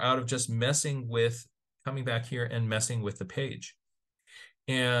much more out of just coming back here and messing with the page.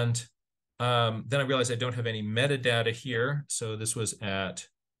 And then I realized I don't have any metadata here. So this was at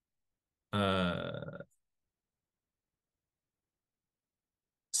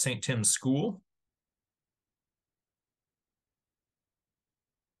St. Tim's School.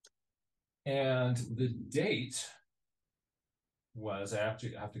 And the date was, I have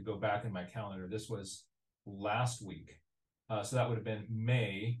to go back in my calendar. This was last week. So that would have been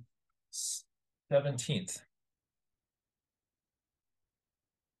May 17th.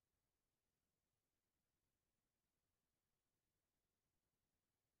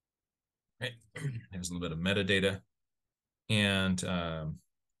 Right. There's a little bit of metadata. And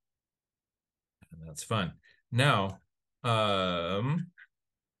that's fun. Now,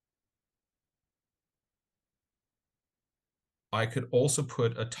 I could also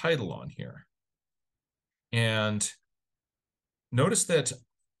put a title on here. And notice that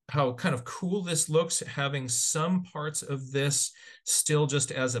how kind of cool this looks, having some parts of this still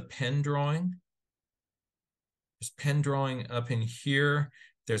just as a pen drawing. There's pen drawing up in here.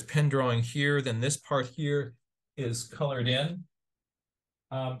 There's pen drawing here. Then this part here is colored in.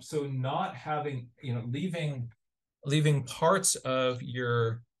 So not having, leaving parts of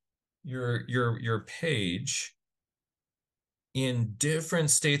your page in different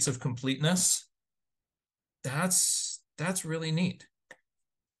states of completeness. That's really neat.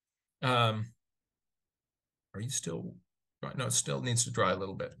 Are you still? No, it still needs to dry a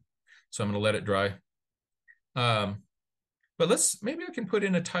little bit. So I'm going to let it dry. But maybe I can put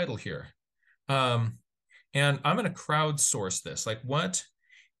in a title here. And I'm going to crowdsource this. Like, what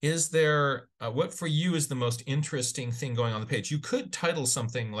is there, what for you is the most interesting thing going on the page? You could title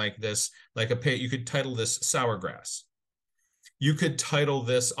something like this, like a page, you could title this Sour Grass. You could title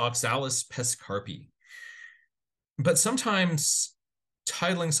this Oxalis pescarpi. But sometimes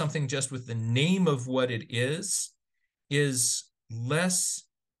titling something just with the name of what it is less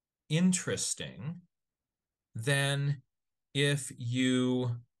interesting than if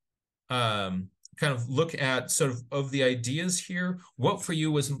you kind of look at sort of the ideas here. What for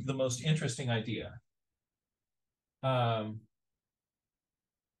you was the most interesting idea? And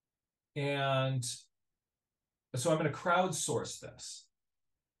so I'm going to crowdsource this.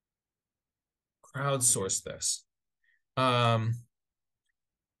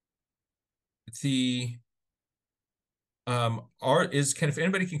 if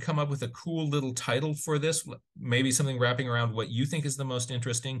anybody can come up with a cool little title for this, maybe something wrapping around what you think is the most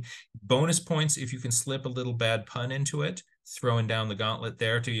interesting. Bonus points if you can slip a little bad pun into it, throwing down the gauntlet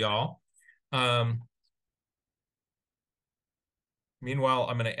there to y'all. Meanwhile,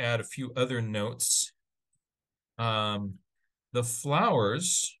 I'm going to add a few other notes. The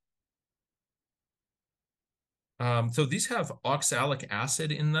flowers, so these have oxalic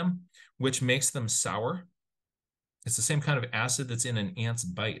acid in them, which makes them sour. It's the same kind of acid that's in an ant's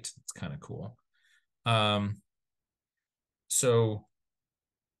bite. It's kind of cool. So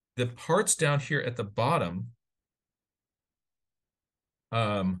the parts down here at the bottom,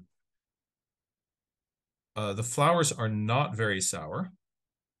 the flowers are not very sour.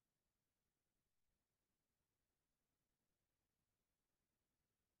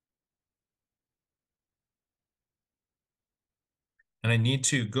 And I need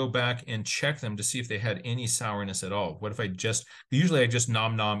to go back and check them to see if they had any sourness at all. What if usually I just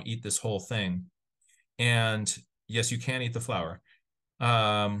nom eat this whole thing. And yes, you can eat the flower.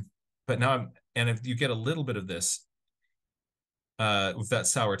 But now and if you get a little bit of this, with that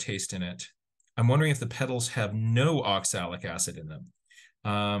sour taste in it, I'm wondering if the petals have no oxalic acid in them.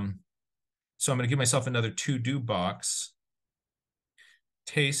 So I'm going to give myself another to-do box.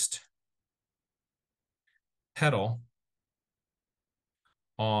 Taste petal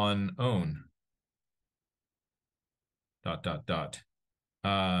on own. ...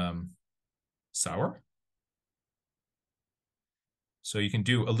 Sour. So you can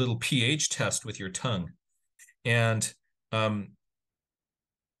do a little pH test with your tongue. And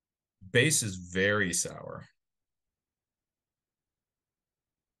base is very sour.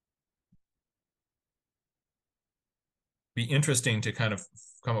 Be interesting to kind of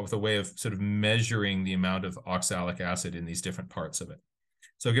come up with a way of sort of measuring the amount of oxalic acid in these different parts of it.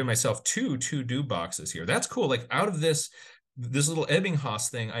 So I'll give myself two to-do boxes here. That's cool. Like out of this little Ebbinghaus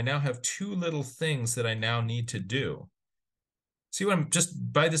thing, I now have two little things that I now need to do. See what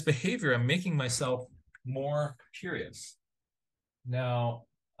just by this behavior, I'm making myself more curious. Now,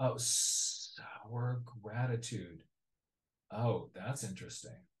 oh, sour gratitude. Oh, that's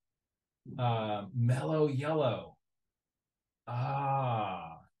interesting. Mellow yellow.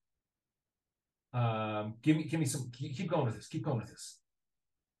 Give me some. Keep going with this. Keep going with this.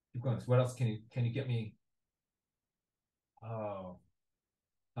 Keep going with this. What else can you get me? Oh,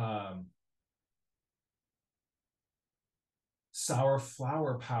 sour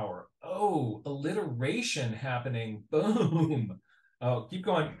flower power. Oh, alliteration happening. Boom. Oh, keep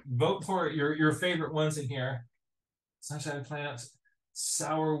going. Vote for your favorite ones in here. Sunshine plants,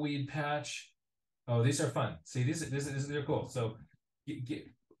 sour weed patch. Oh, these are fun. See, these are cool. So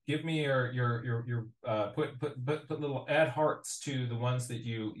give me your put little add hearts to the ones that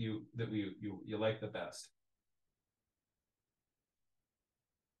you like the best.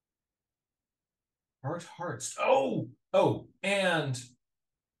 Hearts. Oh, and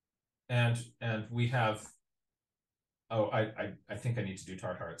we have. Oh, I think I need to do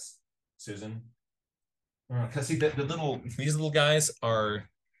tart hearts, Susan. Because see these little guys are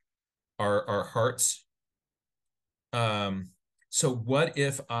hearts. So what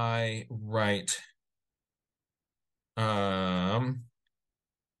if I write and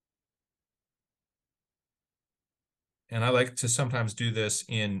I like to sometimes do this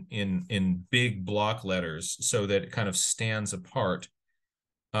in big block letters so that it kind of stands apart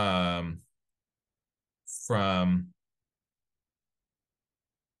from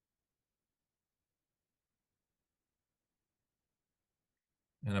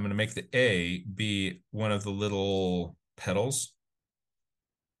and I'm going to make the A be one of the little petals.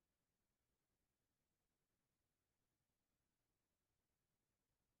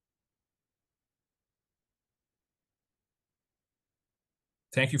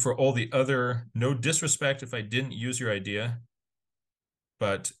 Thank you for all the other, no disrespect if I didn't use your idea,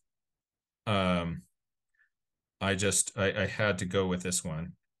 but I had to go with this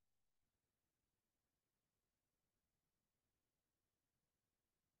one.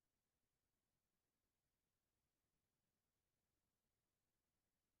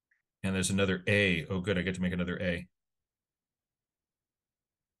 And there's another A. Oh, good. I get to make another A.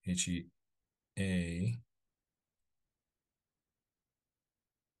 H-E-A.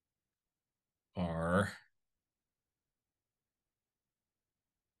 R.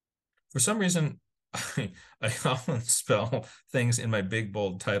 For some reason, I often spell things in my big,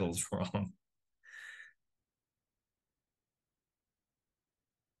 bold titles wrong.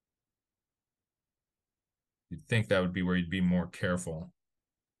 You'd think that would be where you'd be more careful.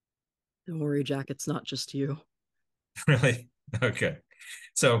 Don't worry, Jack. It's not just you. Really? Okay.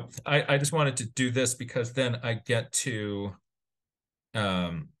 So I just wanted to do this because then I get to,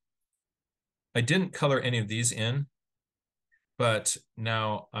 I didn't color any of these in, but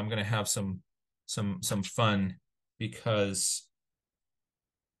now I'm going to have some fun because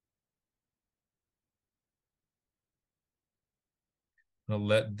I'll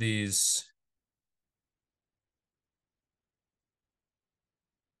let these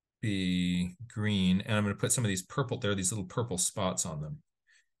be green, and I'm going to put some of these purple, there are these little purple spots on them.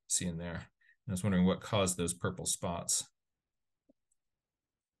 See in there. I was wondering what caused those purple spots.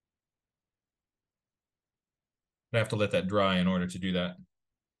 I have to let that dry in order to do that.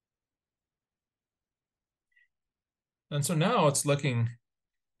 And so now it's looking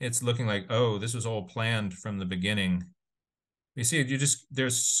like, oh, this was all planned from the beginning. You see, there's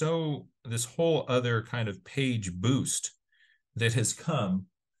this whole other kind of page boost that has come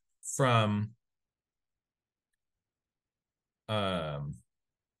from um,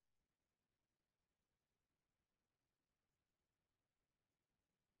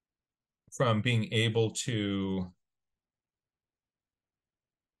 being able to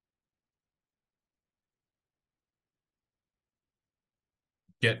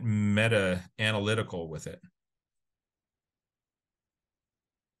get meta analytical with it.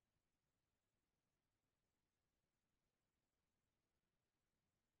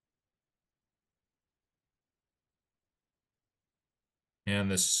 And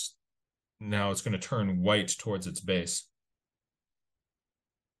this, now it's going to turn white towards its base.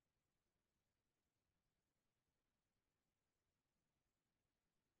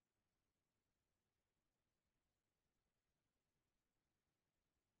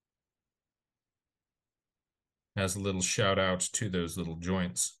 As a little shout out to those little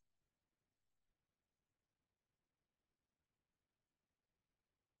joints.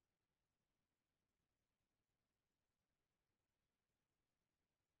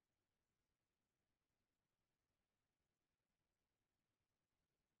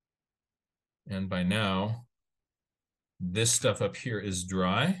 And by now, this stuff up here is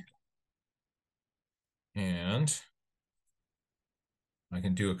dry. And I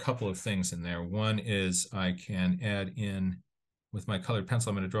can do a couple of things in there. One is I can add in, with my colored pencil,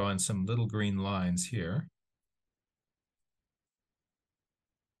 I'm going to draw in some little green lines here.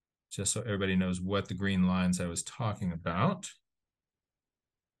 Just so everybody knows what the green lines I was talking about.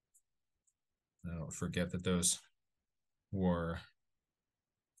 I don't forget that those were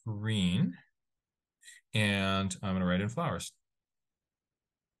green. And I'm going to write in flowers.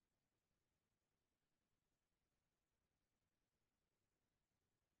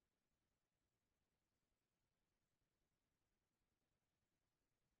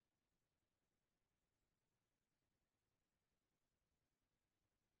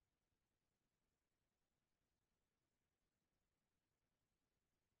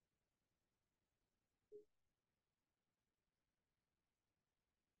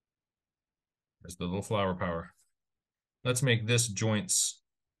 There's the little flower power. Let's make this joints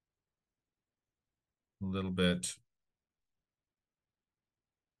a little bit.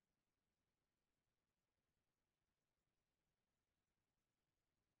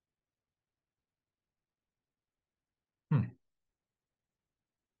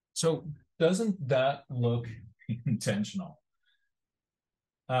 So doesn't that look intentional?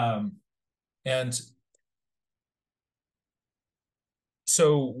 And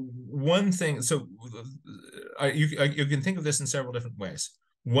so one thing, so you can think of this in several different ways.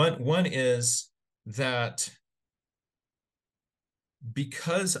 One is that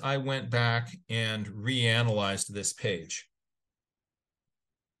because I went back and reanalyzed this page,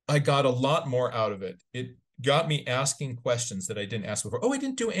 I got a lot more out of it. It got me asking questions that I didn't ask before. Oh, I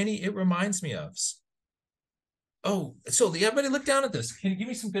didn't do any it reminds me ofs. Oh, so everybody look down at this. Can you give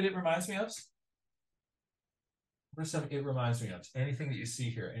me some good it reminds me ofs? What are some it reminds me of? Anything that you see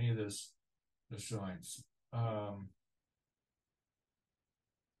here, any of those drawings. Oh.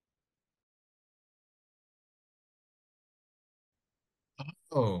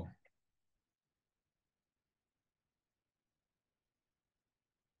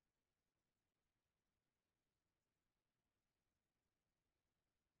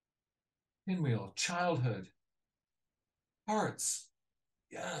 Pinwheel, childhood, hearts.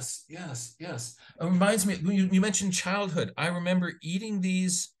 Yes, yes, yes. It reminds me, you mentioned childhood. I remember eating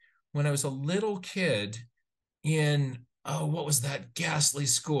these when I was a little kid in, oh, what was that ghastly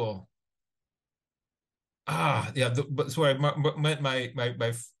school? Ah, yeah, but so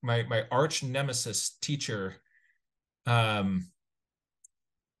my arch nemesis teacher, it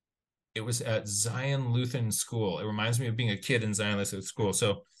was at Zion Lutheran School. It reminds me of being a kid in Zion Lutheran School.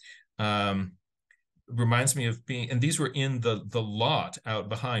 So, reminds me of being, and these were in the lot out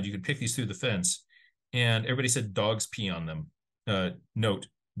behind. You could pick these through the fence, and everybody said dogs pee on them. Note,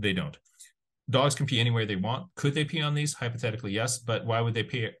 they don't. Dogs can pee anywhere they want. Could they pee on these? Hypothetically, yes, but why would they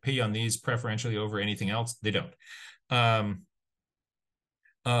pee on these preferentially over anything else? They don't.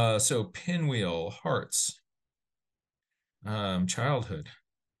 So pinwheel, hearts, childhood,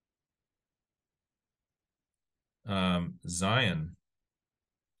 Zion,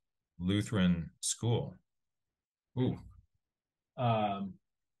 Lutheran school. Ooh.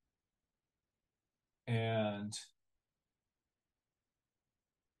 And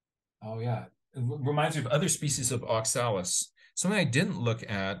oh yeah, it reminds me of other species of oxalis. Something I didn't look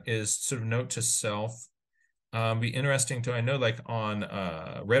at is sort of note to self. Be interesting to, I know like on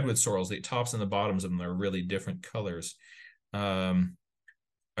redwood sorrels, the tops and the bottoms of them are really different colors. I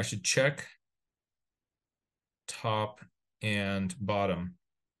should check top and bottom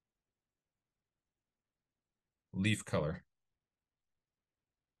leaf color.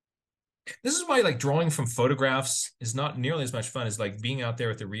 This is why like drawing from photographs is not nearly as much fun as like being out there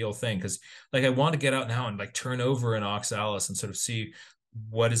with the real thing. Because like I want to get out now and like turn over an oxalis and sort of see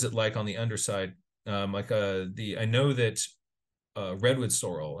what is it like on the underside. I know that redwood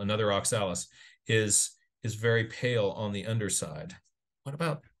sorrel, another oxalis, is very pale on the underside. What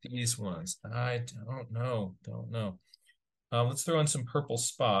about these ones? I don't know. Don't know. Let's throw in some purple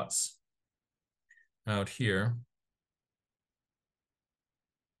spots out here.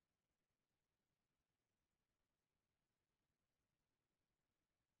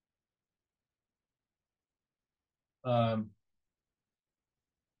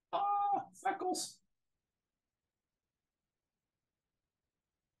 Freckles.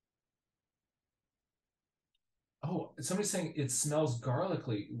 Oh, somebody's saying it smells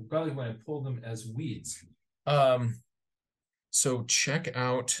garlicky when I pull them as weeds. So check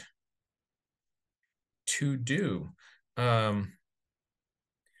out to do.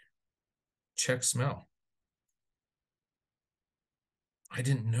 Check smell. I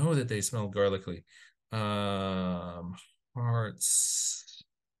didn't know that they smell garlicky. Hearts.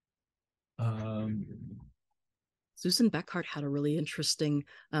 Susan Beckhart had a really interesting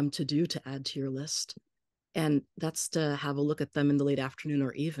to do to add to your list. And that's to have a look at them in the late afternoon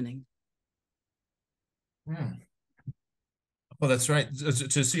or evening. Oh, that's right.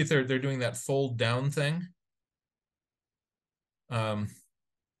 To see if they're doing that fold down thing. Yeah,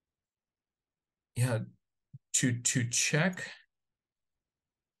 to check.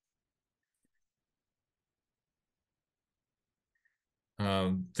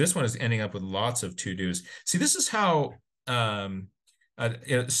 This one is ending up with lots of to-dos. See, this is how Susan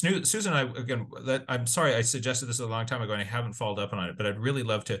and I, again, I'm sorry I suggested this a long time ago and I haven't followed up on it, but I'd really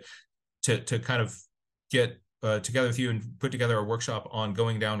love to kind of get together with you and put together a workshop on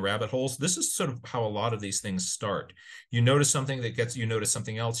going down rabbit holes. This is sort of how a lot of these things start. You notice something that gets you notice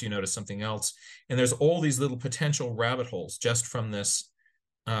something else, you notice something else, and there's all these little potential rabbit holes just from this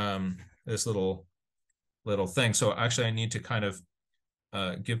this little thing. So actually, I need to kind of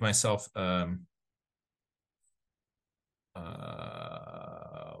give myself what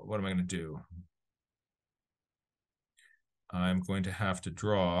am I going to do? I'm going to have to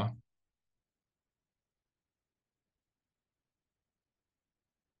draw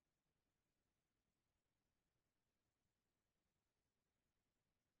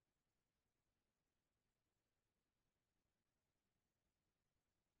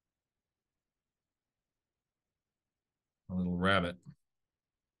a little rabbit,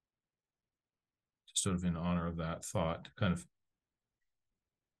 just sort of in honor of that thought, kind of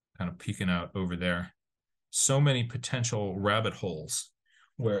peeking out over there. So many potential rabbit holes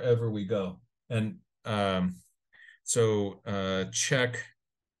wherever we go. And so check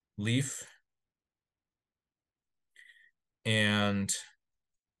leaf and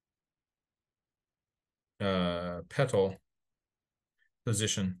petal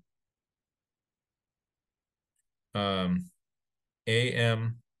position.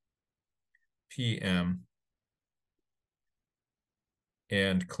 AM, PM,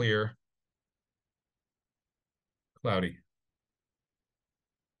 and clear, cloudy.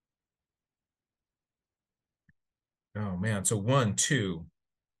 Oh man, so 1, 2,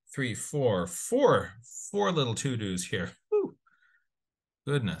 3, 4, four little to-dos here. Whew.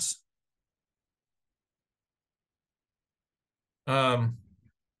 Goodness.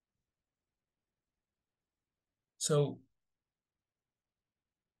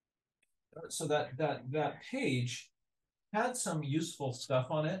 So that page had some useful stuff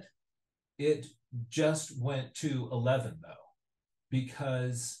on it. It just went to 11 though,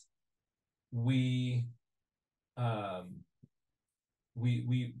 because we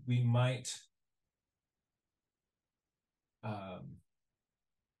might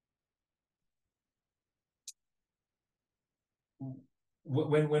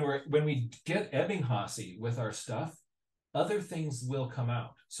when we get Ebbinghausy with our stuff, other things will come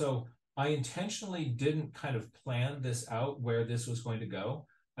out. So I intentionally didn't kind of plan this out where this was going to go.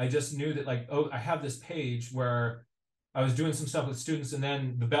 I just knew that, like, oh, I have this page where I was doing some stuff with students, and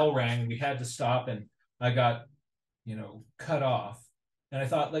then the bell rang and we had to stop, and I got, cut off. And I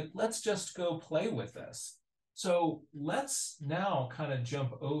thought, like, let's just go play with this. So let's now kind of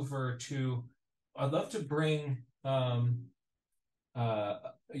jump over to, I'd love to bring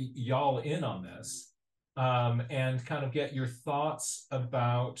y'all in on this, and kind of get your thoughts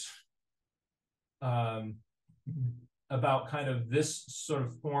about kind of this sort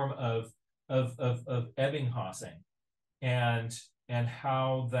of form of Ebbinghausing, and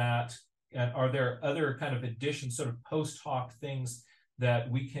how that, and are there other kind of additions, sort of post hoc things that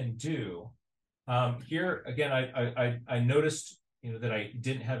we can do? Here again, I noticed, that I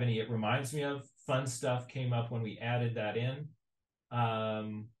didn't have any. It reminds me of fun stuff came up when we added that in.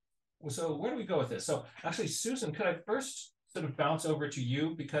 So where do we go with this? So actually, Susan, could I first sort of bounce over to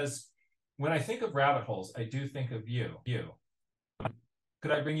you, because when I think of rabbit holes, I do think of you.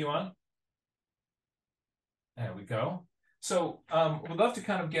 Could I bring you on? There we go. So we'd love to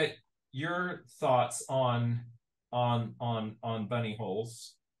kind of get your thoughts on bunny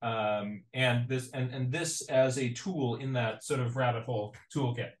holes, and this as a tool in that sort of rabbit hole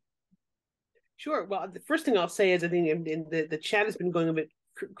toolkit. Sure. Well, the first thing I'll say is I think in the chat has been going a bit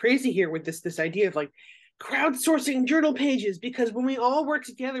crazy here with this idea of like crowdsourcing journal pages, because when we all work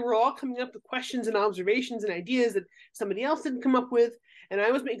together, we're all coming up with questions and observations and ideas that somebody else didn't come up with. And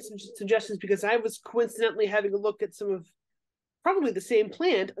I was making some suggestions because I was coincidentally having a look at some of probably the same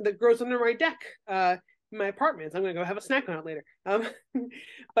plant that grows under my deck in my apartment. I'm going to go have a snack on it later.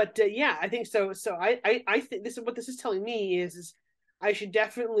 But yeah, I think so. So I think this is what this is telling me is I should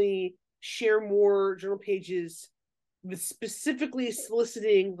definitely share more journal pages with specifically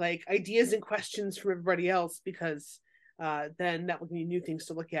soliciting like ideas and questions from everybody else, because then that will give me new things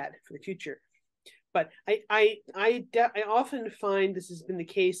to look at for the future. But I often find this has been the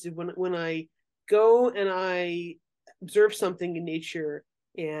case when I go and I observe something in nature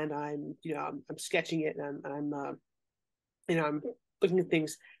and I'm sketching it and I'm looking at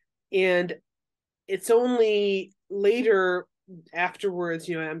things, and it's only later afterwards,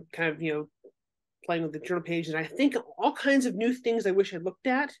 I'm kind of, playing with the journal page and I think all kinds of new things I wish I'd looked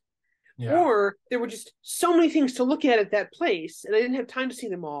at. Yeah. Or there were just so many things to look at that place and I didn't have time to see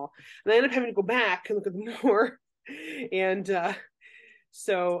them all. And I ended up having to go back and look at them more. And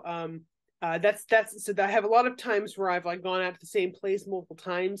so so I have a lot of times where I've like gone out to the same place multiple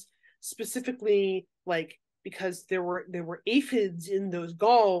times, specifically like because there were aphids in those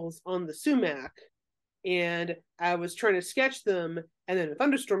galls on the sumac. And I was trying to sketch them, and then a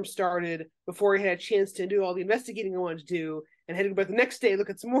thunderstorm started before I had a chance to do all the investigating I wanted to do, and had to go back the next day,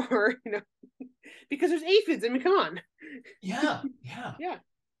 look at some more, because there's aphids. I mean, come on. Yeah. Yeah.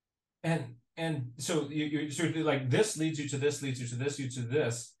 And so you sort of like, this leads you to this, leads you to this, leads you to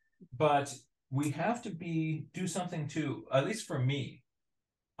this, but we have to do something to, at least for me,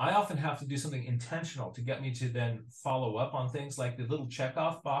 I often have to do something intentional to get me to then follow up on things like the little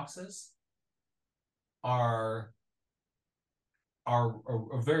checkoff boxes. Are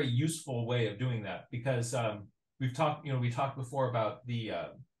a very useful way of doing that, because we talked before about the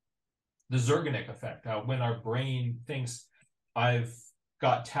Zergenic effect. When our brain thinks I've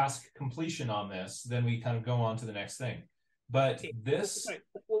got task completion on this, then we kind of go on to the next thing. But this, sorry,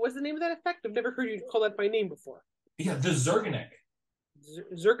 what was the name of that effect? I've never heard you call that by name before. Yeah, the Zergenic.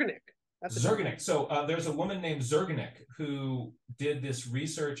 Zergenic. Zergenic. So there's a woman named Zergenic who did this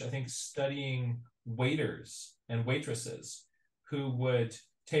research, I think, studying waiters and waitresses who would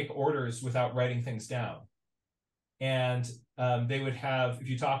take orders without writing things down. And they would have, if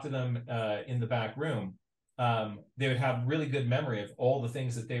you talk to them in the back room, they would have really good memory of all the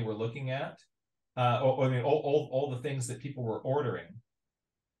things that they were looking at, all the things that people were ordering,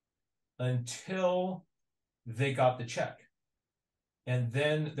 until they got the check. And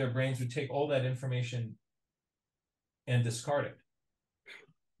then their brains would take all that information and discard it.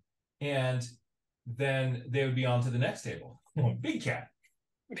 And then they would be on to the next table. Oh, big cat.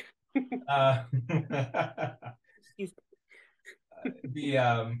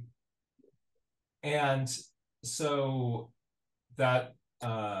 And so that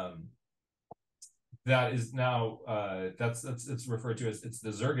that is now that's referred to as, it's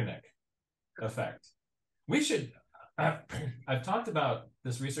the Zergenic effect. We should. I've talked about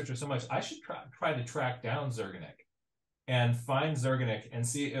this researcher so much. I should try to track down Zergenic and find Zergenic and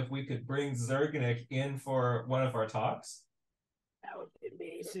see if we could bring Zergenic in for one of our talks.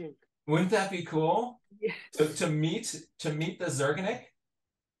 amazing. Wouldn't that be cool? Yes. To meet the Zergonic?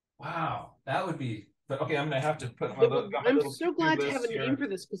 Wow, that would be. But okay, I'm gonna have to put my little. Got my I'm little so to-do glad to have list a here. name for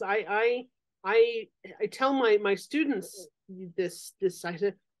this, because I tell my students this I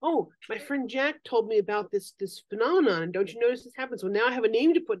said, oh, my friend Jack told me about this phenomenon, and don't you notice this happens? So now I have a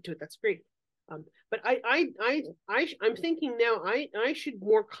name to put to it. That's great. But I'm thinking now I should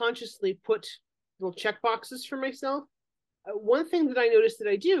more consciously put little check boxes for myself. One thing that I noticed that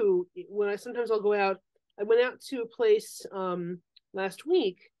I do when I'll go out. I went out to a place last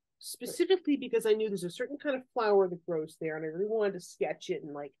week specifically because I knew there's a certain kind of flower that grows there, and I really wanted to sketch it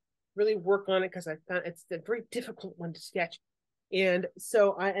and like really work on it because I found it's a very difficult one to sketch. And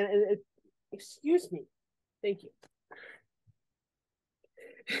so excuse me, thank you.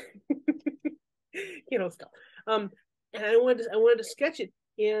 You know, stuff. And I wanted to sketch it,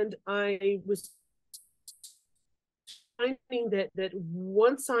 and I was finding that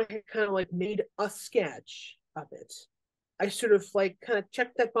once I had kind of like made a sketch of it, I sort of like kind of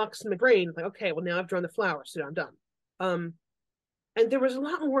checked that box in my brain, like, okay, well now I've drawn the flower, so I'm done. And there was a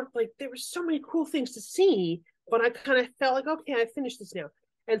lot more, like there were so many cool things to see, but I kind of felt like, okay, I finished this now.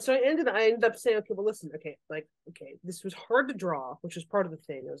 And so I ended up saying, okay, well, listen, okay, this was hard to draw, which was part of the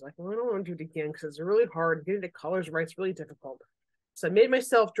thing. I was like, well, I don't want to do it again because it's really hard. Getting the colors right, it's really difficult. So I made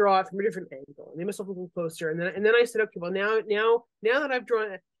myself draw it from a different angle. I made myself a little closer, and then I said, okay, well now that I've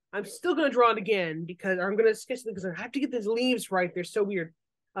drawn it, I'm still going to draw it again because I'm going to sketch it because I have to get these leaves right. They're so weird.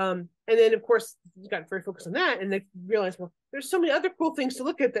 And then of course got very focused on that, and they realized, well, there's so many other cool things to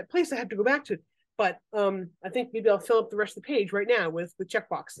look at that place I have to go back to. But I think maybe I'll fill up the rest of the page right now with check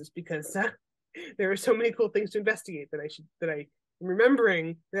boxes because there are so many cool things to investigate that I'm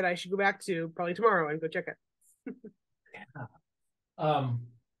remembering that I should go back to probably tomorrow and go check it.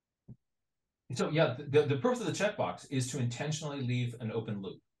 So yeah, the purpose of the checkbox is to intentionally leave an open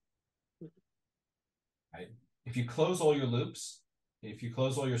loop. Right? If you close all your loops, if you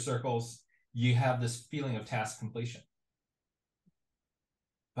close all your circles, you have this feeling of task completion.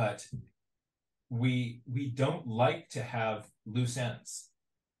 But we don't like to have loose ends.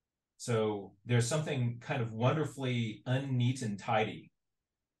 So there's something kind of wonderfully unneat and tidy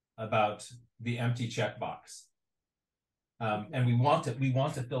about the empty checkbox. And we want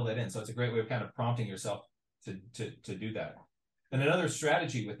to fill that in. So it's a great way of kind of prompting yourself to do that. And another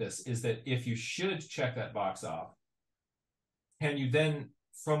strategy with this is that if you should check that box off, can you then,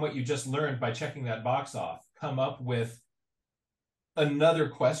 from what you just learned by checking that box off, come up with another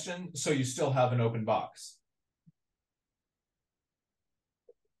question so you still have an open box?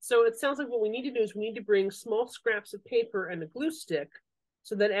 So it sounds like what we need to do is we need to bring small scraps of paper and a glue stick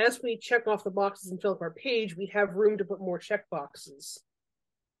so that as we check off the boxes and fill up our page, we have room to put more check boxes.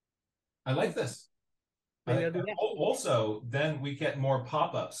 I like this. Also, then we get more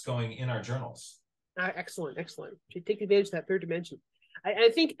pop-ups going in our journals. Excellent. Should take advantage of that third dimension. I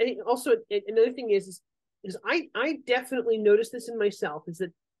think also another thing is I definitely notice this in myself is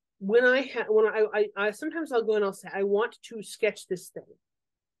that when I sometimes I'll go and I'll say I want to sketch this thing.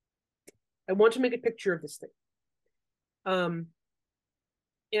 I want to make a picture of this thing.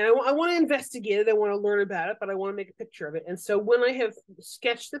 And I want to investigate it. I want to learn about it, but I want to make a picture of it. And so when I have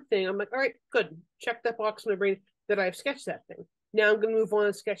sketched the thing, I'm like, all right, good. Check that box in my brain that I've sketched that thing. Now I'm going to move on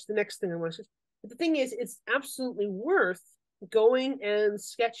and sketch the next thing I want to sketch. But the thing is, it's absolutely worth going and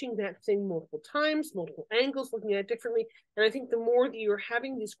sketching that thing multiple times, multiple angles, looking at it differently. And I think the more that you're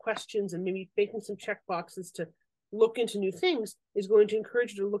having these questions and maybe making some check boxes to look into new things is going to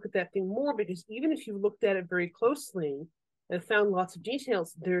encourage you to look at that thing more, because even if you looked at it very closely and found lots of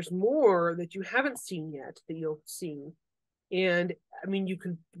details, there's more that you haven't seen yet that you'll see. And I mean, you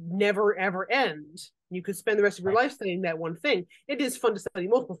could never ever end. You could spend the rest of your life studying that one thing. It is fun to study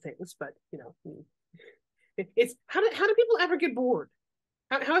multiple things, but you know, it's how do people ever get bored?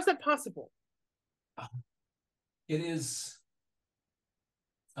 How is that possible? It is.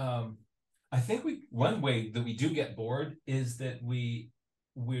 I think one way that we do get bored is that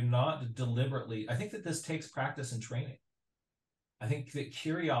we're not deliberately. I think that this takes practice and training. I think that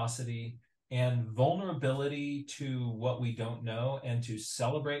curiosity and vulnerability to what we don't know and to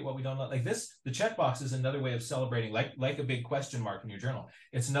celebrate what we don't know, like this, the checkbox is another way of celebrating, like a big question mark in your journal.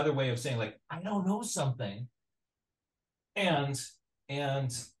 It's another way of saying, like, I don't know something.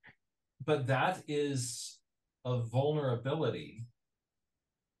 But that is a vulnerability.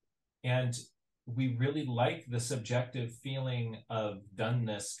 And we really like the subjective feeling of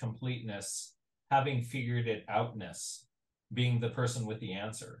doneness, completeness, having figured it outness, being the person with the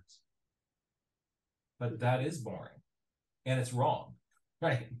answers. But that is boring and it's wrong,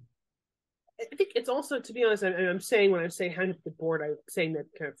 right? I think it's also, to be honest, I'm saying when I say how to get bored, I'm saying that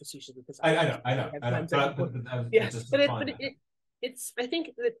kind of facetiously because I know. Yeah, It's just but fun. it's I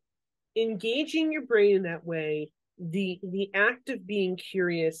think that engaging your brain in that way, the act of being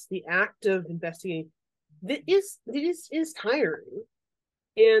curious, the act of investigating, is tiring,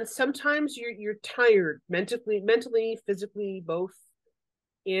 and sometimes you're tired mentally, physically, both,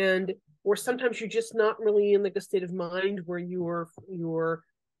 and or sometimes you're just not really in like a state of mind where you're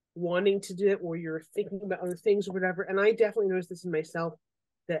wanting to do it, or you're thinking about other things or whatever. And I definitely notice this in myself,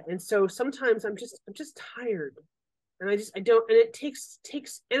 that, and so sometimes I'm just tired, and I don't, and it takes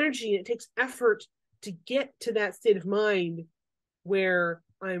energy and it takes effort to get to that state of mind where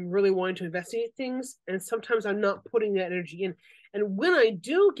I'm really wanting to investigate things, and sometimes I'm not putting that energy in. And when I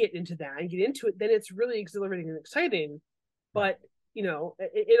do get into that and get into it, then it's really exhilarating and exciting. But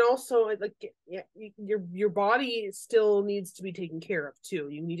it also, like, yeah, your body still needs to be taken care of too.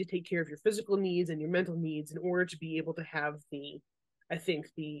 You need to take care of your physical needs and your mental needs in order to be able to have I think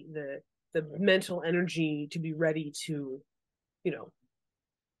the mental energy to be ready to,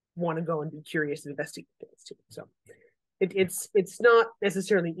 want to go and be curious and investigate things too. So it's not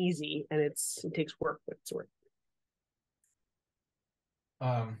necessarily easy, and it takes work, but it's work.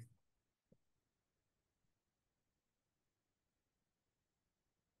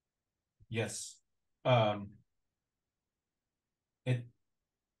 Yes. It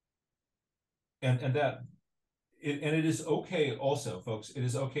is okay also, folks. It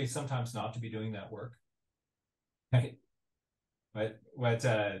is okay sometimes not to be doing that work. Right? What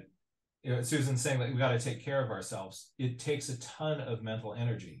Susan's saying, that we got to take care of ourselves. It takes a ton of mental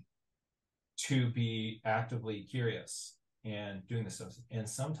energy to be actively curious and doing this stuff. And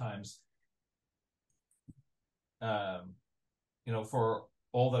sometimes, for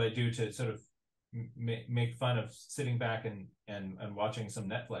all that I do to sort of make fun of sitting back and watching some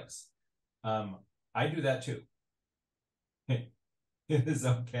Netflix, I do that too. It is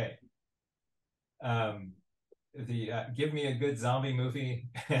okay. Give me a good zombie movie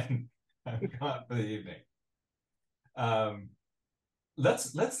and I'm gone for the evening.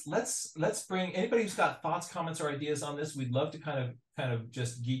 Let's bring anybody who's got thoughts, comments, or ideas on this. We'd love to kind of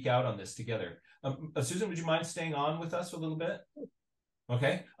just geek out on this together. Susan, would you mind staying on with us for a little bit?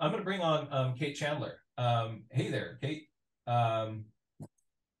 Okay, I'm going to bring on Kate Chandler. Hey there, Kate.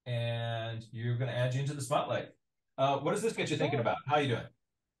 And you're going to add you into the spotlight. What does this get you thinking about? How are you doing?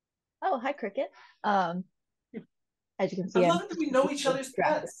 Oh, hi, Cricket. As you can see, I love that we know each other's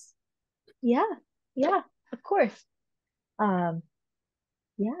pets. Yeah, of course. Yeah.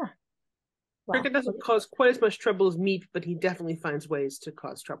 Wow. Cricket doesn't cause quite as much trouble as Meep, but he definitely finds ways to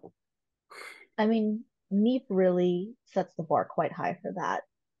cause trouble. I mean, Meep really sets the bar quite high for that.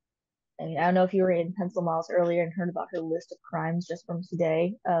 I mean, I don't know if you were in Pencil Miles earlier and heard about her list of crimes just from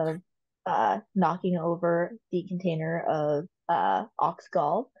today of knocking over the container of ox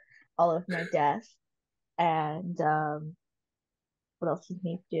gall all over my desk. And what else did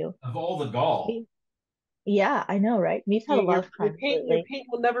Meep do? Of all the gall. Yeah, I know, right? Meep's had a lot of crimes lately. Your paint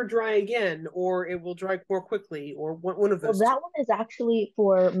will never dry again, or it will dry more quickly, or one of those. Well, that one is actually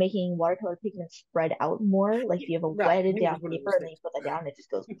for making watercolor pigment spread out more. Like if you have a wetted down paper and then you put that down, it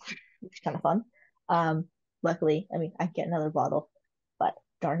just goes, which is kind of fun. Luckily, I mean, I get another bottle, but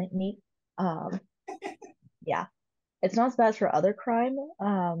darn it, Meep. Yeah, it's not as bad as for other crime.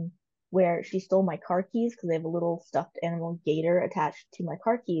 Where she stole my car keys because they have a little stuffed animal gator attached to my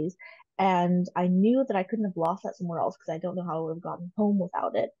car keys. And I knew that I couldn't have lost that somewhere else because I don't know how I would have gotten home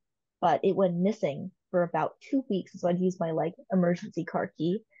without it. But it went missing for about 2 weeks, so I'd use my emergency car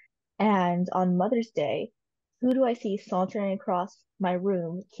key. And on Mother's Day, who do I see sauntering across my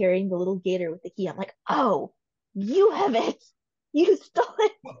room carrying the little gator with the key? I'm like, oh, you have it. You stole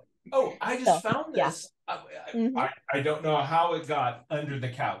it. Oh, I just found this. Yeah. I don't know how it got under the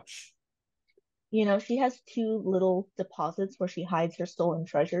couch. She has 2 little deposits where she hides her stolen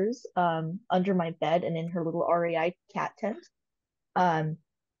treasures, under my bed and in her little REI cat tent.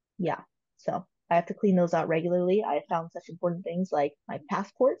 Yeah, so I have to clean those out regularly. I found such important things like my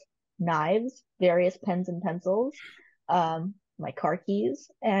passport, knives, various pens and pencils, my car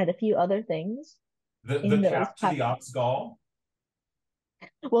keys, and a few other things. The cap to the ox gall?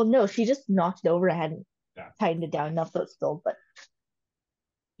 Well, no, she just knocked it over. I hadn't tightened it down enough so it spilled, but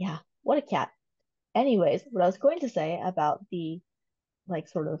yeah, what a cat. Anyways, what I was going to say about the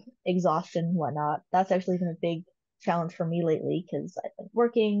sort of exhaustion and whatnot, that's actually been a big challenge for me lately because I've been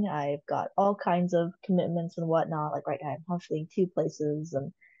working, I've got all kinds of commitments and whatnot. Like right now I'm hustling 2 places,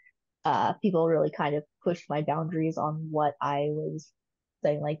 and people really kind of pushed my boundaries on what I was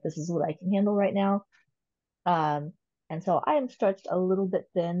saying, like this is what I can handle right now. And so I am stretched a little bit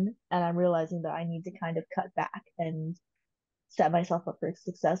thin, and I'm realizing that I need to kind of cut back and set myself up for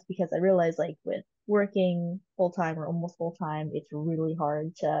success, because I realize, like, with working full time or almost full time, it's really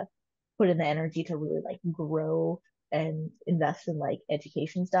hard to put in the energy to really like grow and invest in like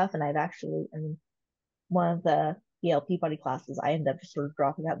education stuff. And I've actually, I mean, one of the ELP buddy classes, I ended up just sort of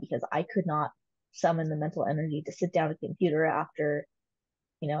dropping out because I could not summon the mental energy to sit down at the computer after,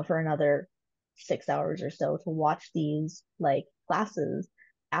 for another 6 hours or so to watch these like classes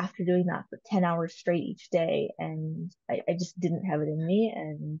after doing that for 10 hours straight each day. And I just didn't have it in me.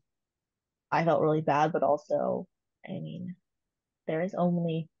 And I felt really bad, but also, I mean, there is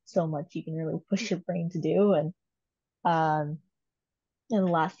only so much you can really push your brain to do. And um, in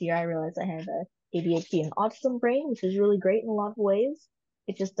the last year, I realized I have a ADHD and autism brain, which is really great in a lot of ways.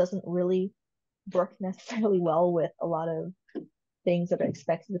 It just doesn't really work necessarily well with a lot of things that are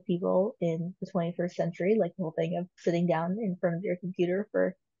expected of people in the 21st century, like the whole thing of sitting down in front of your computer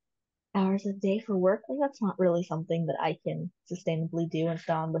for hours a day for work. Like, that's not really something that I can sustainably do. And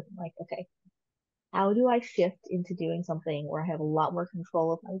so I'm looking like, okay, how do I shift into doing something where I have a lot more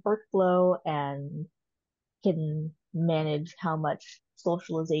control of my workflow and can manage how much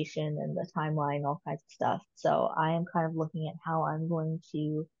socialization and the timeline, all kinds of stuff. So I am kind of looking at how I'm going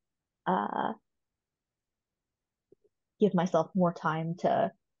to uh, give myself more time to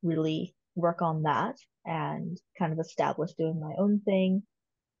really work on that and kind of establish doing my own thing.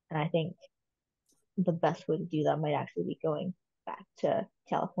 And I think the best way to do that might actually be going back to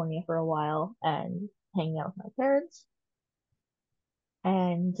California for a while and hanging out with my parents,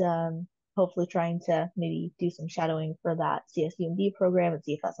 and hopefully trying to maybe do some shadowing for that CSUMB program and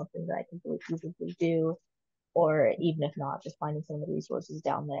see if that's something that I can really feasibly do, or even if not, just finding some of the resources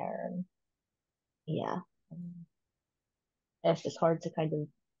down there. And yeah, it's just hard to kind of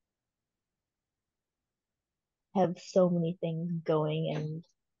have so many things going and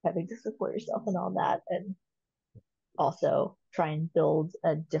having to support yourself and all that, and also try and build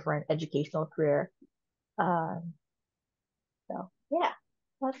a different educational career. Um, so yeah,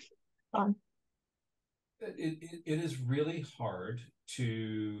 that's fun. It is really hard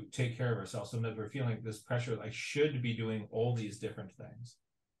to take care of ourselves. Sometimes we're feeling this pressure, I should be doing all these different things.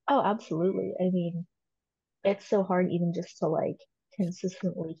 Oh, absolutely. I mean, it's so hard even just to like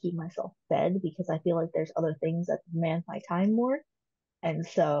consistently keep myself fed, because I feel like there's other things that demand my time more. And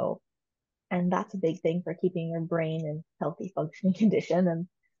so, and that's a big thing for keeping your brain in healthy functioning condition. And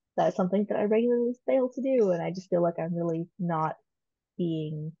that's something that I regularly fail to do. And I just feel like I'm really not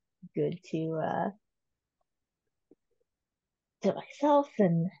being good to myself,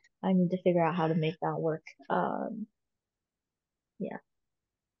 and I need to figure out how to make that work. Yeah.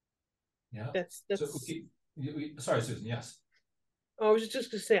 Yeah. That's So, okay. Sorry, Susan. Yes. I was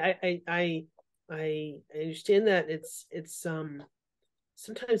just gonna say I understand that it's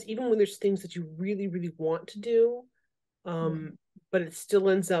sometimes even when there's things that you really really want to do, but it still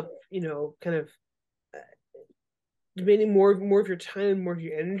ends up kind of demanding more of your time, more of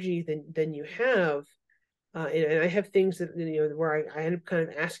your energy than you have. And I have things that where I end up kind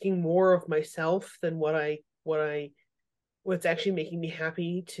of asking more of myself than what's actually making me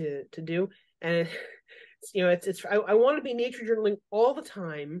happy to do. And it's I want to be nature journaling all the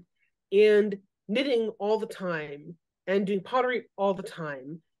time, and knitting all the time, and doing pottery all the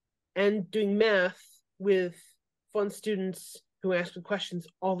time, and doing math with fun students who ask me questions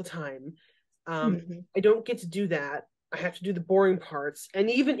all the time. I don't get to do that. I have to do the boring parts, and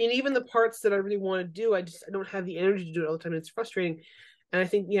even the parts that I really want to do, I don't have the energy to do it all the time. It's frustrating, and I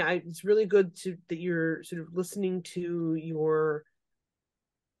think it's really good that you're sort of listening to your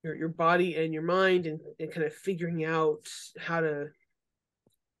body and your mind, and kind of figuring out how to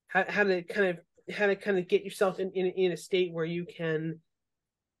kind of get yourself in a state where you can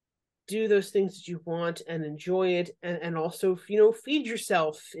do those things that you want and enjoy it, and also feed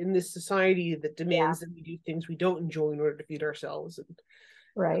yourself in this society that demands that we do things we don't enjoy in order to feed ourselves.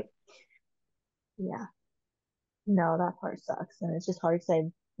 Right. Yeah. No, that part sucks. And it's just hard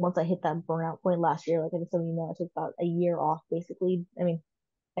because once I hit that burnout point last year, like I just so you know, I took about a year off basically. I mean,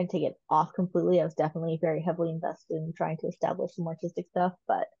 I didn't take it off completely. I was definitely very heavily invested in trying to establish some artistic stuff,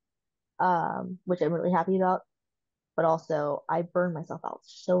 but which I'm really happy about. But also I burned myself out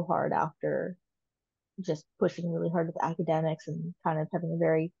so hard after just pushing really hard with academics and kind of having a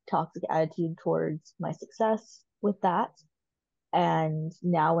very toxic attitude towards my success with that. And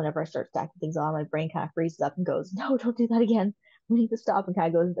now whenever I start stacking things on, my brain kind of freezes up and goes, no, don't do that again. We need to stop, and kind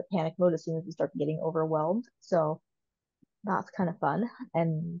of goes into panic mode as soon as we start getting overwhelmed. So that's kind of fun.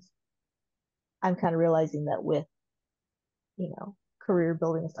 And I'm kind of realizing that with, career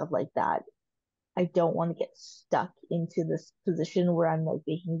building and stuff like that, I don't want to get stuck into this position where I'm like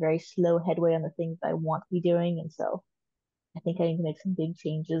making very slow headway on the things I want to be doing. And so I think I need to make some big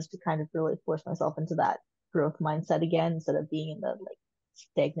changes to kind of really force myself into that growth mindset again instead of being in the like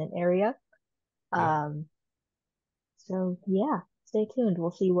stagnant area. Yeah. So yeah, stay tuned.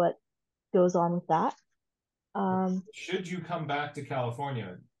 We'll see what goes on with that. Should you come back to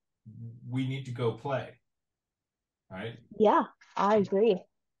California, we need to go play, right? Yeah, I agree.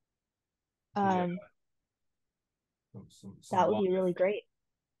 Yeah. That would be really great.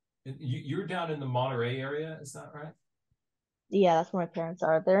 You're down in the Monterey area, is that right? Yeah, that's where my parents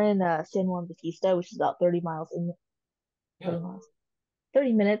are. They're in San Juan Bautista, which is about 30 miles in 30 Yeah. miles.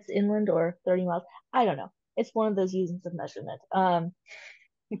 30 minutes inland or 30 miles. I don't know. It's one of those units of measurement.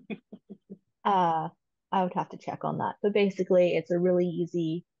 I would have to check on that. But basically, it's a really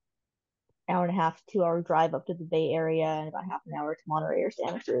easy hour and a half, 2 hour drive up to the Bay Area and about half an hour to Monterey or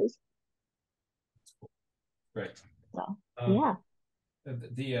Santa Cruz. Great. So, yeah.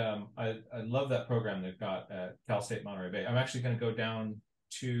 I love that program they've got at Cal State Monterey Bay. I'm actually going to go down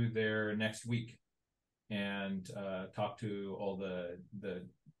to there next week and talk to all the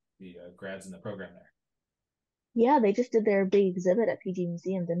grads in the program there. Yeah, they just did their big exhibit at PG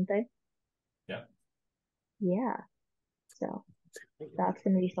Museum, didn't they? Yeah. Yeah. So that's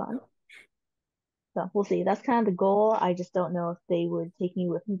going to be fun. So we'll see. That's kind of the goal. I just don't know if they would take me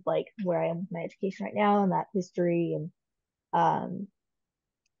with like where I am with my education right now and that history and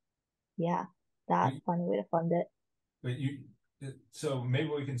yeah, that finding a way to fund it. But so maybe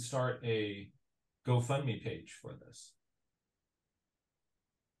we can start a GoFundMe page for this.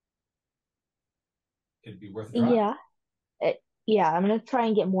 It'd be worth a try. Yeah, I'm gonna try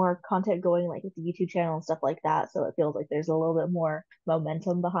and get more content going, like with the YouTube channel and stuff like that, so it feels like there's a little bit more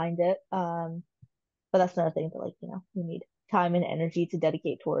momentum behind it. But that's another thing that like, we need time and energy to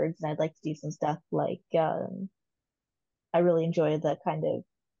dedicate towards, and I'd like to do some stuff like I really enjoy the kind of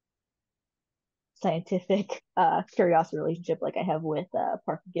scientific curiosity relationship like I have with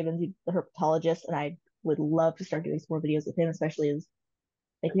Parker Gibbons, the herpetologist, and I would love to start doing some more videos with him, especially as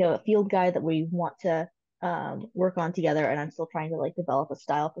like a field guide that we want to work on together. And I'm still trying to like develop a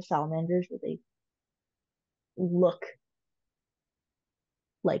style for salamanders where they look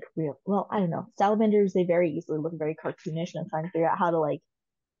like real. Well, I don't know. Salamanders, they very easily look very cartoonish, and I'm trying to figure out how to like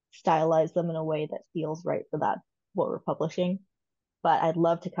stylize them in a way that feels right for that what we're publishing. But I'd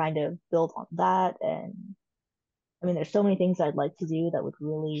love to kind of build on that. And I mean, there's so many things I'd like to do that would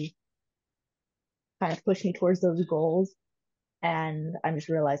really kind of push me towards those goals. And I'm just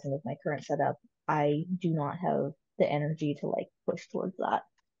realizing with my current setup, I do not have the energy to like push towards that.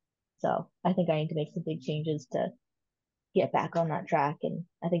 So I think I need to make some big changes to get back on that track. And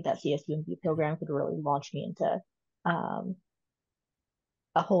I think that CSUMB program could really launch me into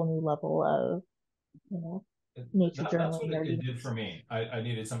a whole new level of, nature That's journaling. what it did for me. I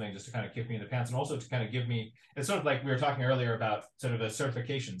needed something just to kind of kick me in the pants and also to kind of give me, it's sort of like we were talking earlier about sort of a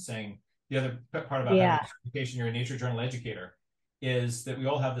certification, saying the other part about having a certification, you're a nature journal educator, is that we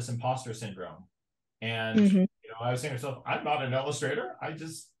all have this imposter syndrome. And I was saying to myself, I'm not an illustrator. I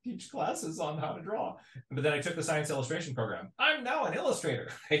just teach classes on how to draw. But then I took the science illustration program. I'm now an illustrator.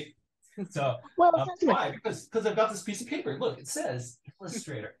 Right? So why? Because I've got this piece of paper. Look, it says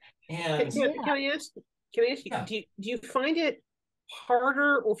illustrator. And can I ask you, do you find it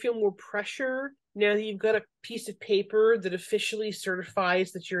harder or feel more pressure now that you've got a piece of paper that officially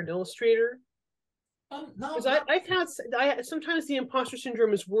certifies that you're an illustrator? No, because I've had sometimes the imposter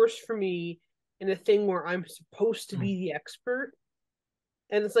syndrome is worse for me in a thing where I'm supposed to be the expert,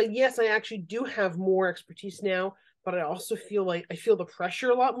 and it's like, yes, I actually do have more expertise now, but I also feel like I feel the pressure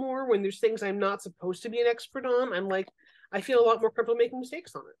a lot more when there's things I'm not supposed to be an expert on. I'm like, I feel a lot more comfortable making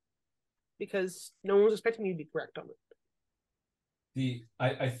mistakes on it because no one's expecting me to be correct on it.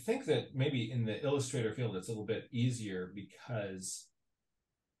 I think that maybe in the illustrator field it's a little bit easier because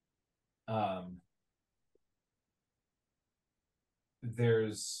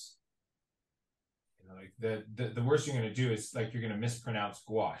there's like the worst you're going to do is like you're going to mispronounce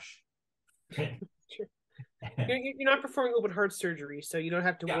gouache. Sure. You're not performing open heart surgery, so you don't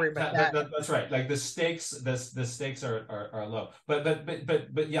have to worry about that. That's right. Like the stakes are low.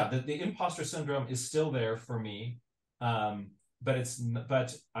 But yeah, the imposter syndrome is still there for me.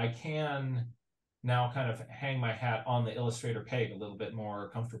 But I can now kind of hang my hat on the illustrator peg a little bit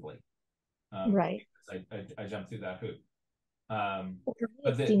more comfortably. Right. Because I jumped through that hoop.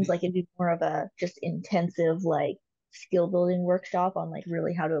 But it seems like it'd be more of a just intensive like skill building workshop on like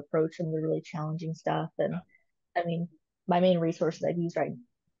really how to approach some of the really challenging stuff. And I mean, my main resources I've used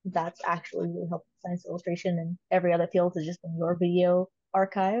that's actually really helped science illustration and every other field has just been your video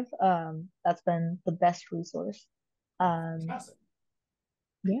archive. That's been the best resource. Fantastic.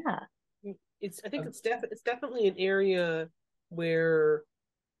 Yeah. I think it's definitely an area where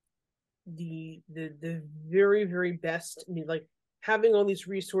the very, very best, I mean, like, having all these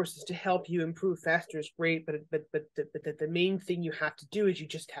resources to help you improve faster is great, but the main thing you have to do is you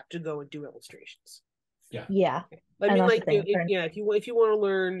just have to go and do illustrations. Yeah. I And mean, that's like, the thing. if you want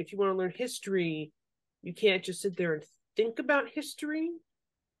to learn history, you can't just sit there and think about history.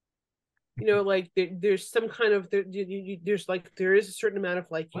 You know, like there's some kind of there is a certain amount of,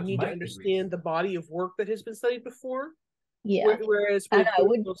 like, you need to understand the body of work that has been studied before. Yeah. Whereas And with I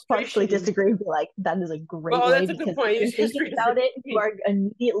would partially illustration, disagree and be like, that is a great well, way, that's a good because point. if you're thinking about it, you are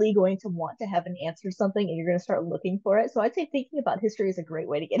immediately going to want to have an answer to something and you're going to start looking for it. So I'd say thinking about history is a great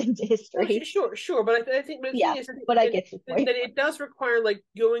way to get into history. Well, sure, but I think the Yeah, thing is but I get your point. that it does require, like,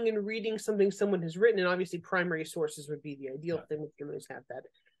 going and reading something someone has written, and obviously primary sources would be the ideal thing if you always have that.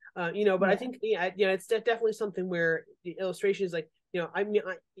 You know, but I think it's definitely something where the illustration is like, you know, I mean,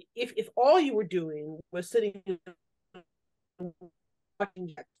 if all you were doing was sitting and watching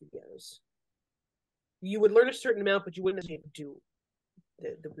Jack videos, you would learn a certain amount, but you wouldn't necessarily do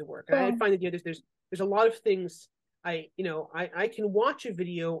the work. And I find that there's a lot of things I can watch a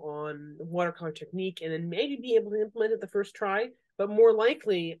video on watercolor technique and then maybe be able to implement it the first try, but more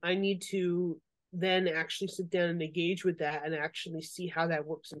likely I need to then actually sit down and engage with that and actually see how that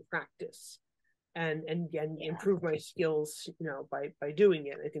works in practice, and improve my skills, you know, by doing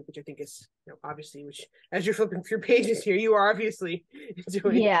it. Which I think is, you know, obviously, which, as you're flipping through pages here, you are obviously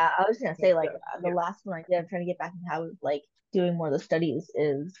doing. Yeah, I was gonna say, like, the last one I did, I'm trying to get back into how, like, doing more of the studies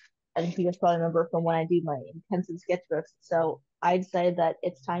is, I think you guys probably remember from when I do my intensive sketchbooks. So I decided that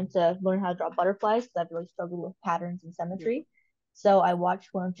it's time to learn how to draw butterflies because I've really struggled with patterns and symmetry. So I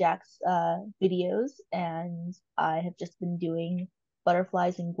watched one of Jack's videos, and I have just been doing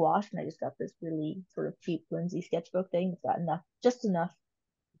butterflies in gouache, and I just got this really sort of cheap flimsy sketchbook thing. It's got just enough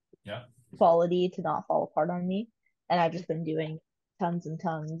quality to not fall apart on me. And I've just been doing tons and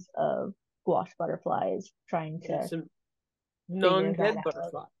tons of gouache butterflies, trying to some non-dead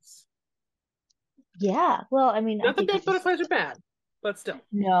butterflies. Yeah, well, I mean, not that dead butterflies are bad, but still.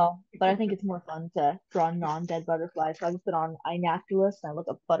 No, but I think it's more fun to draw non-dead butterflies. So I've just been on iNaturalist and I look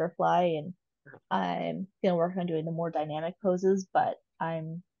up butterfly, and I'm gonna work on doing the more dynamic poses, but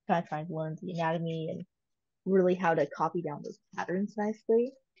I'm kind of trying to learn the anatomy and really how to copy down those patterns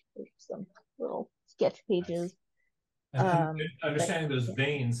nicely. There's some little sketch pages. And understanding those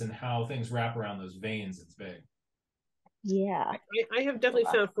veins and how things wrap around those veins is big. Yeah, I have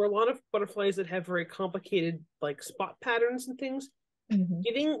definitely found for a lot of butterflies that have very complicated, like, spot patterns and things,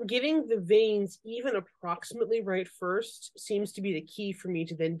 getting the veins even approximately right first seems to be the key for me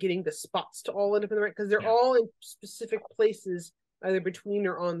to then getting the spots to all end up in the right, because they're all in specific places either between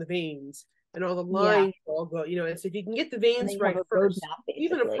or on the veins, and all the lines all go, you know. And so if you can get the veins right first,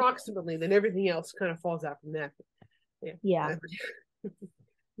 even approximately, then everything else kind of falls out from that. Yeah. That's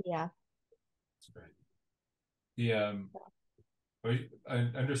great. I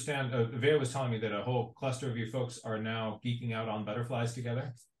understand, Vea was telling me that a whole cluster of you folks are now geeking out on butterflies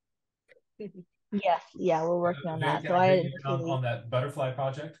together. Yes, we're working on that. So I on that butterfly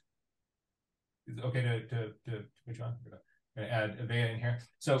project. Is it okay to which one? I'm gonna add Vea in here.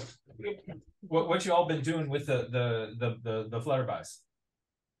 So, what you all been doing with the flutterbys?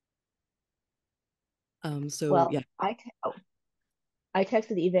 I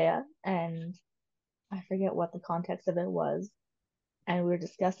texted Ivea, and I forget what the context of it was, and we were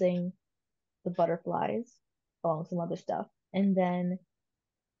discussing the butterflies along with some other stuff, and then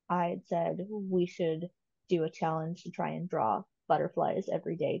I had said we should do a challenge to try and draw butterflies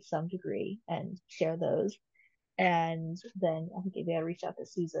every day to some degree and share those. And then I think Ivea reached out to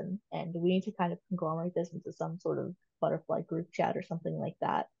Susan, and we need to kind of conglomerate this into some sort of butterfly group chat or something like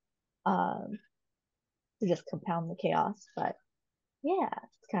that, to just compound the chaos. But yeah,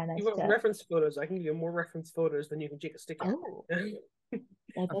 it's kind of nice. You want reference photos? I can give you more reference photos than you can take a stick out.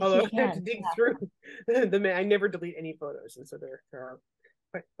 Although I have to dig through them, I never delete any photos, and so there are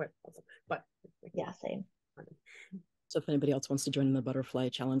quite awesome. But yeah, same. So if anybody else wants to join in the butterfly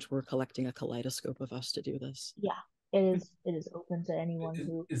challenge, we're collecting a kaleidoscope of us to do this. Yeah, it is open to anyone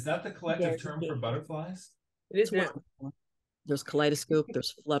who. Is that the collective term for butterflies? It is now. There's kaleidoscope,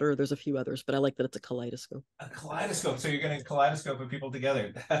 there's flutter, there's a few others, but I like that it's a kaleidoscope. A kaleidoscope. So you're going to kaleidoscope of people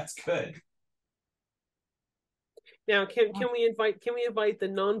together. That's good. Now, can we invite the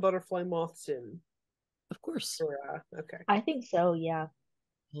non-butterfly moths in? Of course. Okay. I think so. Yeah.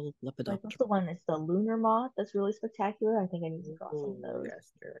 Like, what's the one? It's the lunar moth. That's really spectacular. I think I need to draw some of those.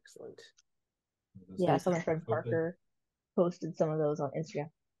 Yes, they're excellent. Yeah, some of my friend Parker posted some of those on Instagram.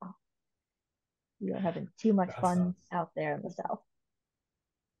 Oh, you are having too much fun out there in the South.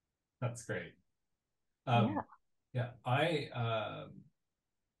 That's great. Yeah. Yeah,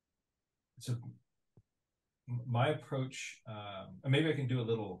 so my approach, maybe I can do a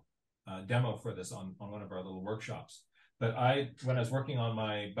little demo for this on one of our little workshops. But when I was working on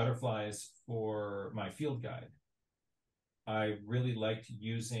my butterflies for my field guide, I really liked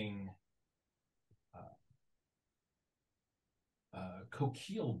using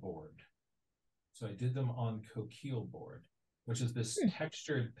coquille board. So I did them on coquille board, which is this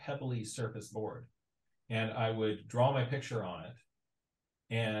textured pebbly surface board. And I would draw my picture on it.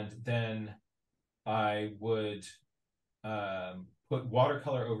 And then I would put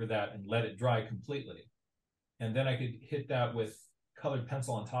watercolor over that and let it dry completely. And then I could hit that with colored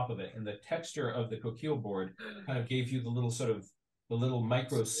pencil on top of it. And the texture of the coquille board kind of gave you the little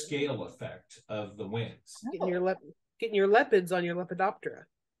micro scale effect of the wings. Getting your leopards on your Lepidoptera.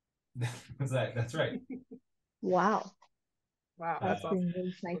 That's right. Wow. Wow. That's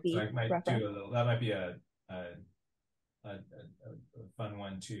really snipey. So that might be a fun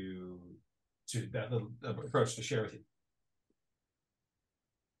one to that little approach to share with you.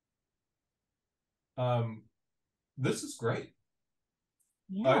 This is great.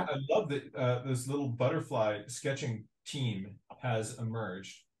 Yeah. I love that this little butterfly sketching team has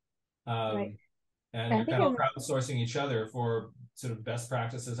emerged. Right. And you're kind of crowdsourcing each other for sort of best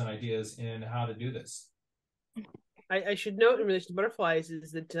practices and ideas in how to do this. I should note in relation to butterflies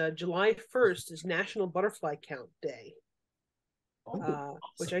is that July 1st is National Butterfly Count Day. Awesome.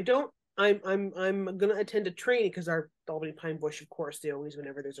 Which I'm gonna attend a training because our Albany Pine Bush, of course, they always,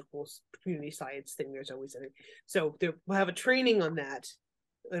 whenever there's a cool community science thing, there's always anything. So we'll have a training on that,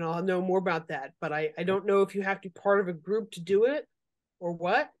 and I'll know more about that. But I don't know if you have to be part of a group to do it or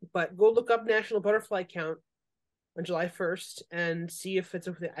what. But go look up National Butterfly Count on July 1st and see if it's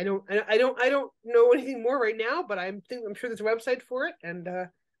a thing. I don't know anything more right now, but I'm sure there's a website for it, and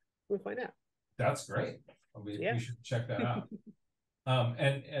we'll find out. That's great. We should check that out.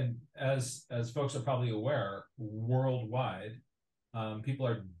 And as folks are probably aware, worldwide, people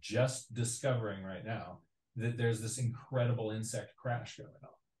are just discovering right now that there's this incredible insect crash going on.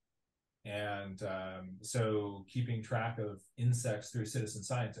 And so keeping track of insects through citizen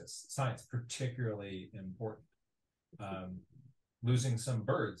science, particularly important. Losing some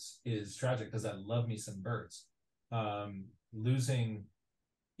birds is tragic because I love me some birds. Losing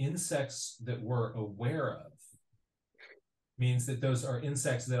insects that we're aware of means that those are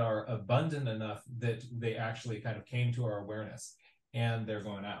insects that are abundant enough that they actually kind of came to our awareness and they're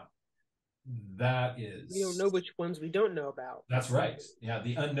going out. That is... We don't know which ones we don't know about. That's right. Yeah,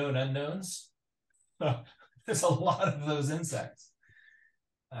 the unknown unknowns. There's a lot of those insects.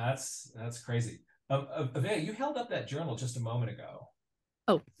 That's crazy. Avea, you held up that journal just a moment ago.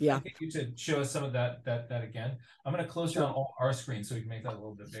 Oh, yeah. I think you should show us some of that again. I'm going to close down all our screens so we can make that a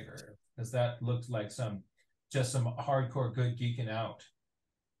little bit bigger, because that looked like some hardcore good geeking out.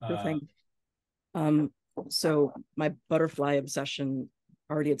 Good thing. So my butterfly obsession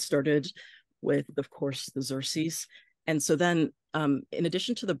already had started with, of course, the Xerces. And so then, in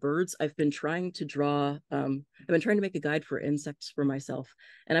addition to the birds, I've been trying to make a guide for insects for myself.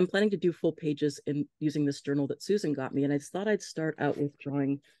 And I'm planning to do full pages in using this journal that Susan got me. And I thought I'd start out with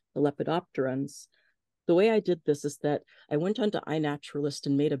drawing the Lepidopterans. The way I did this is that I went onto iNaturalist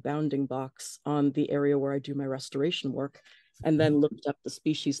and made a bounding box on the area where I do my restoration work, and then looked up the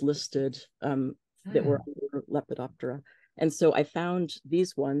species listed that were under Lepidoptera. And so I found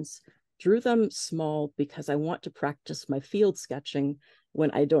these ones, drew them small because I want to practice my field sketching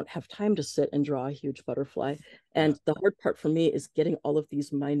when I don't have time to sit and draw a huge butterfly. And the hard part for me is getting all of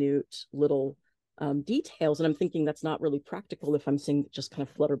these minute little details. And I'm thinking that's not really practical if I'm seeing it just kind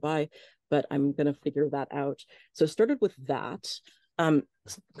of flutter by, but I'm going to figure that out. So started with that.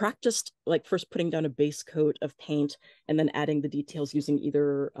 Practiced like first putting down a base coat of paint and then adding the details using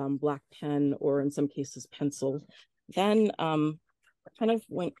either black pen or in some cases pencil. Then kind of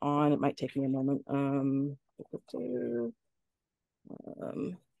went on, it might take me a moment.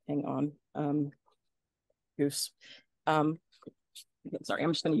 Hang on. Goose. Sorry,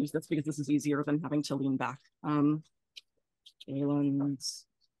 I'm just going to use this because this is easier than having to lean back. Jalen's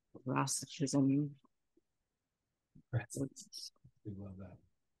Rassichism. We love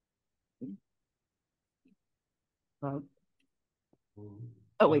that.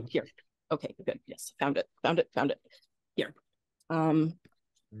 Oh, wait, here. Okay, good. Yes, found it. Here.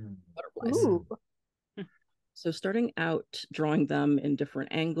 Butterflies. Ooh. So starting out drawing them in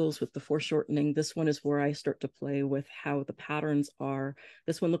different angles with the foreshortening, this one is where I start to play with how the patterns are.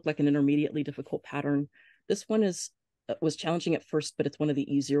 This one looked like an intermediately difficult pattern. This one is was challenging at first, but it's one of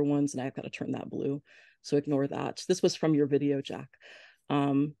the easier ones, and I've got to turn that blue. So ignore that. This was from your video, Jack.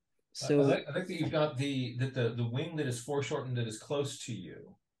 So I think that you've got the wing that is foreshortened that is close to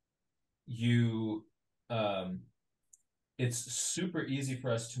you. It's super easy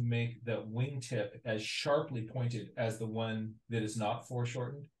for us to make the wingtip as sharply pointed as the one that is not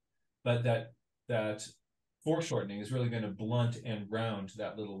foreshortened, but that foreshortening is really going to blunt and round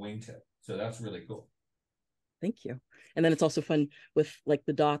that little wingtip. So that's really cool. Thank you. And then it's also fun with like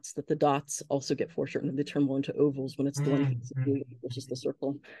the dots, that the dots also get foreshortened and they turn more into ovals when it's the one versus the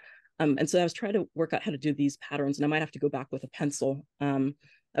circle. And so I was trying to work out how to do these patterns, and I might have to go back with a pencil.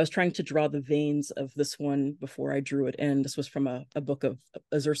 I was trying to draw the veins of this one before I drew it in. This was from a book of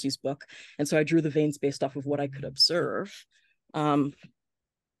a Xerxes book. And so I drew the veins based off of what I could observe. And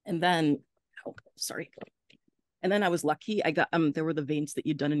then, And then I was lucky. I got, there were the veins that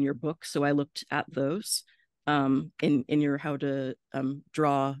you'd done in your book. So I looked at those in your how to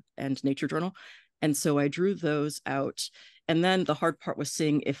draw and nature journal. And so I drew those out. And then the hard part was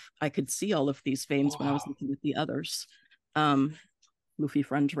seeing if I could see all of these veins when I was looking at the others. Luffy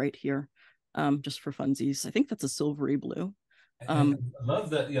friend right here, just for funsies. I think that's a silvery blue. I love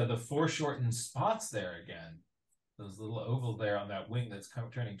the foreshortened spots there again. Those little oval there on that wing that's kind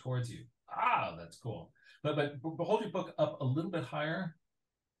of turning towards you. Ah, that's cool. But hold your book up a little bit higher.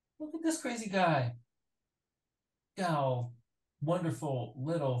 Look at this crazy guy. Oh, wonderful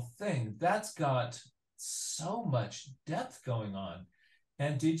little thing. That's got so much depth going on.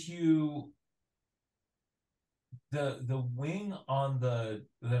 And did you the wing on that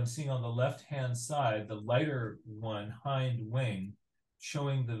I'm seeing on the left-hand side, the lighter one, hind wing,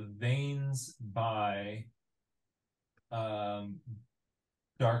 showing the veins by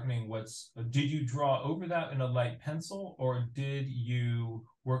darkening did you draw over that in a light pencil, or did you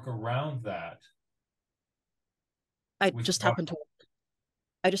work around that? I just happened to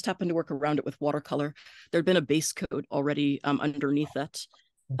work around it with watercolor. There'd been a base coat already underneath it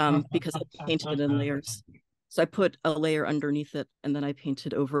because I painted it in layers. So I put a layer underneath it, and then I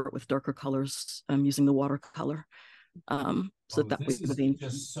painted over it with darker colors using the watercolor. So that this is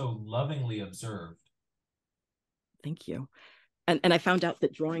just so lovingly observed. Thank you. And I found out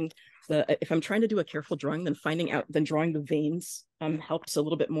that drawing if I'm trying to do a careful drawing, then drawing the veins helps a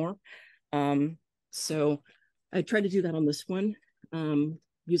little bit more. So I tried to do that on this one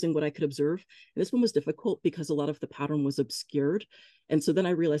using what I could observe. And this one was difficult because a lot of the pattern was obscured. And so then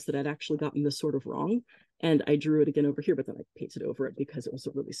I realized that I'd actually gotten this sort of wrong. And I drew it again over here, but then I painted over it because it was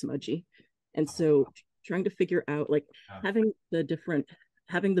really smudgy. And so trying to figure out, like, having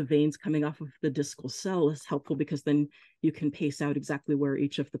the veins coming off of the discal cell is helpful because then you can pace out exactly where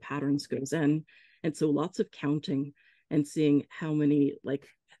each of the patterns goes in. And so lots of counting and seeing how many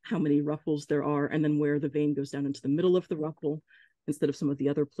ruffles there are, and then where the vein goes down into the middle of the ruffle instead of some of the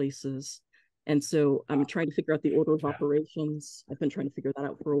other places. And so I'm trying to figure out the order of operations. I've been trying to figure that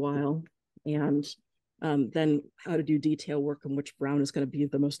out for a while. And then how to do detail work and which brown is going to be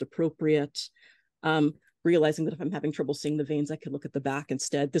the most appropriate. Realizing that if I'm having trouble seeing the veins, I could look at the back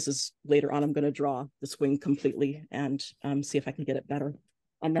instead. This is later on, I'm going to draw this wing completely and see if I can get it better.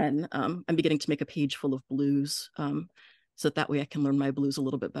 And then I'm beginning to make a page full of blues so that way I can learn my blues a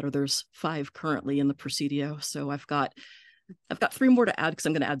little bit better. There's 5 currently in the Presidio. So I've got 3 more to add because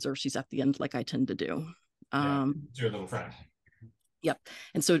I'm going to add Xerxes at the end like I tend to do. It's your little friend. Yep.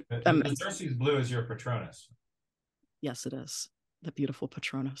 And so the Xerxes blue is your Patronus. Yes, it is. The beautiful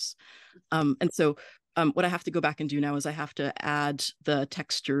Patronus. And so what I have to go back and do now is I have to add the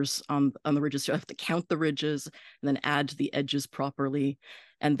textures on the ridges. So I have to count the ridges and then add the edges properly,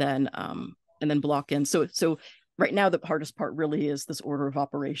 and then block in. So right now the hardest part really is this order of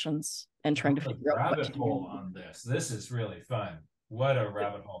operations and trying to figure out what to do. On this. This is really fun. What a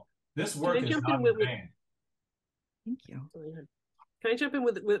rabbit hole. This work is not in vain. Thank you. Can I jump in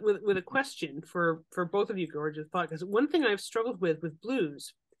with a question for both of you, gorgeous thought? Because one thing I've struggled with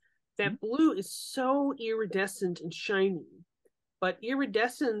blues, that blue is so iridescent and shiny, but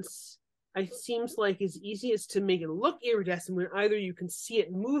iridescence seems like is easiest to make it look iridescent when either you can see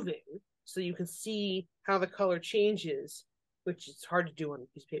it moving, so you can see how the color changes, which is hard to do on a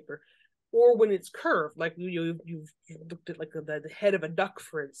piece of paper, or when it's curved, like you've looked at like the head of a duck,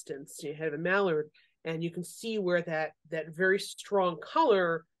 for instance, the head of a mallard, and you can see where that very strong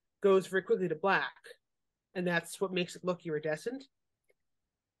color goes very quickly to black, and that's what makes it look iridescent.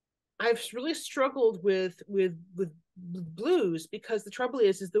 I've really struggled with blues because the trouble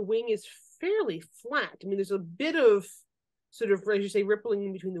is the wing is fairly flat. I mean, there's a bit of sort of, as you say, rippling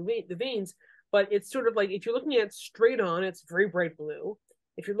in between the veins, but it's sort of like if you're looking at it straight on, it's very bright blue.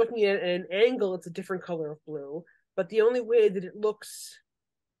 If you're looking at an angle, it's a different color of blue. but the only way that it looks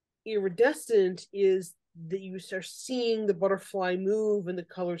iridescent is that you start seeing the butterfly move and the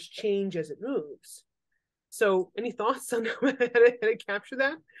colors change as it moves. So any thoughts on how to capture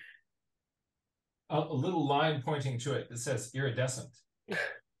that? A little line pointing to it that says iridescent.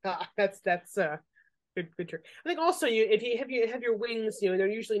 That's good trick. I think also if you have your wings, they're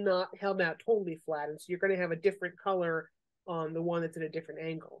usually not held out totally flat, and so you're going to have a different color on the one that's at a different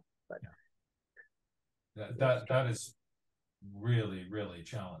angle. But that is really, really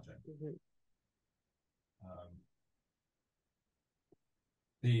challenging. Mm-hmm.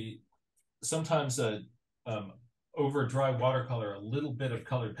 Sometimes over dry watercolor, a little bit of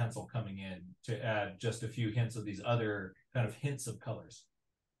colored pencil coming in to add just a few hints of these other kind of hints of colors,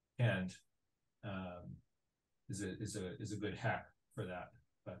 and is a good hack for that.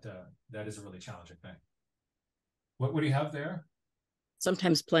 But that is a really challenging thing. What do you have there?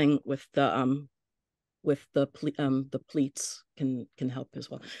 Sometimes playing with the pleats can help as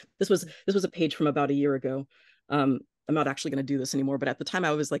well. This was a page from about a year ago. I'm not actually going to do this anymore, but at the time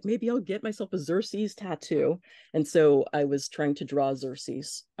I was like, maybe I'll get myself a Xerces tattoo. And so I was trying to draw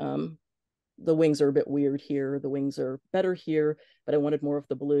Xerces. The wings are a bit weird here. The wings are better here, but I wanted more of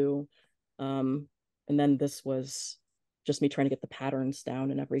the blue. And then this was just me trying to get the patterns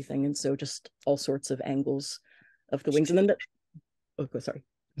down and everything. And so just all sorts of angles of the wings. And then sorry.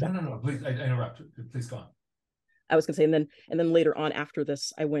 No, please, I interrupt. Please go on. I was going to say, and then later on after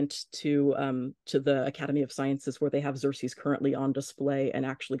this, I went to the Academy of Sciences where they have Xerces currently on display, and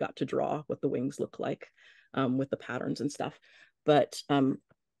actually got to draw what the wings look like with the patterns and stuff. But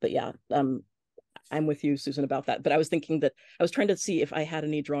yeah, I'm with you, Susan, about that. But I was thinking that I was trying to see if I had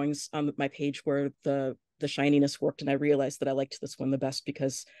any drawings on my page where the shininess worked, and I realized that I liked this one the best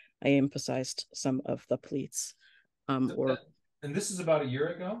because I emphasized some of the pleats. And this is about a year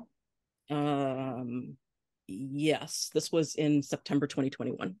ago? Yes, this was in September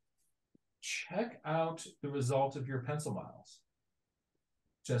 2021. Check out the result of your pencil miles.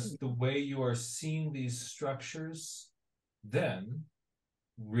 Just the way you are seeing these structures, then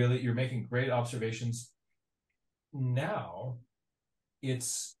really you're making great observations. Now they're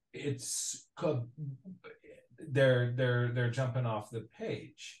jumping off the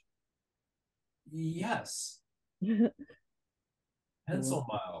page. Yes. Pencil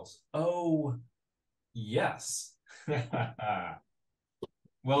miles. Oh, yes.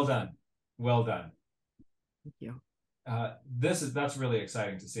 Well done. Well done. Thank you. That's really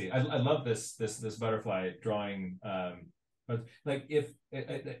exciting to see. I love this butterfly drawing. But like if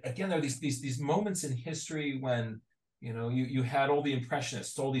again, there are these moments in history when you had all the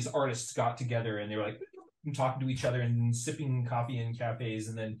impressionists, all these artists got together and they were like talking to each other and sipping coffee in cafes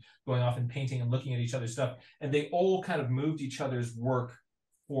and then going off and painting and looking at each other's stuff, and they all kind of moved each other's work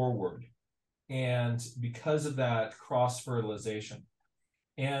forward. And because of that, cross-fertilization.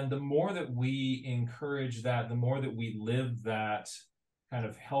 And the more that we encourage that, the more that we live that kind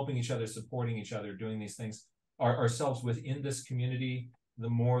of helping each other, supporting each other, doing these things ourselves within this community, the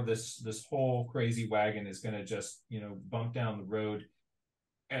more this whole crazy wagon is going to just, bump down the road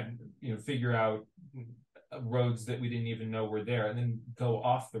and, figure out roads that we didn't even know were there, and then go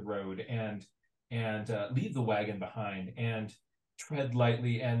off the road and leave the wagon behind and tread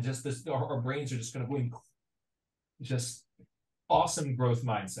lightly, and just our brains are just going to go. Just awesome growth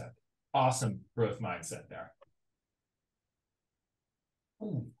mindset there.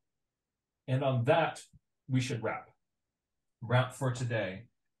 Ooh. And on that, we should wrap for today.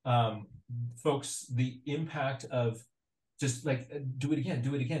 Folks, the impact of just like do it again.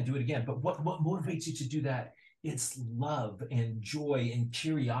 But what motivates you to do that? It's love and joy and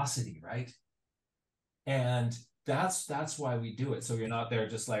curiosity, right? And that's why we do it. So you're not there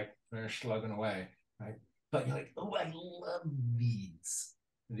just like slugging away, right? But you're like, oh, I love these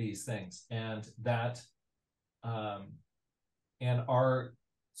things, and that, and our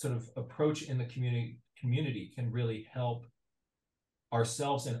sort of approach in the community can really help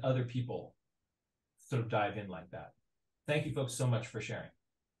ourselves and other people sort of dive in like that. Thank you, folks, so much for sharing.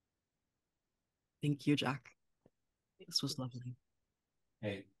 Thank you, Jack. This was lovely.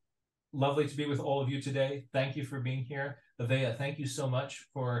 Hey, lovely to be with all of you today. Thank you for being here. Avea, thank you so much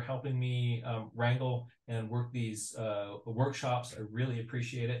for helping me wrangle and work these workshops. I really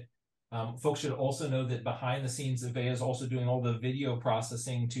appreciate it. Folks should also know that behind the scenes, Avea is also doing all the video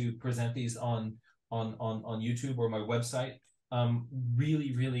processing to present these on YouTube or my website.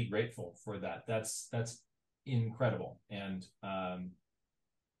 Really, really grateful for that. That's incredible. And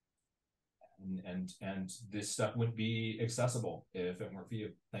this stuff wouldn't be accessible if it weren't for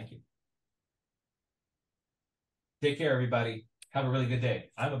you. Thank you. Take care, everybody. Have a really good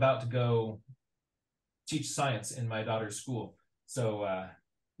day. I'm about to go teach science in my daughter's school. So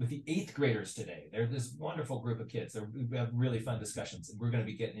with the 8th graders today, they're this wonderful group of kids. We have really fun discussions, and we're going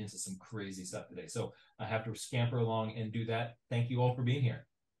to be getting into some crazy stuff today. So I have to scamper along and do that. Thank you all for being here.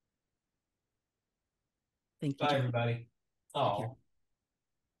 Thank you. Bye, everybody. Oh.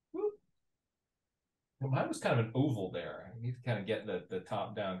 Well, mine was kind of an oval there. I need to kind of get the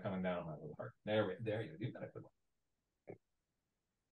top down coming down on my little heart. There you go. You got a good one.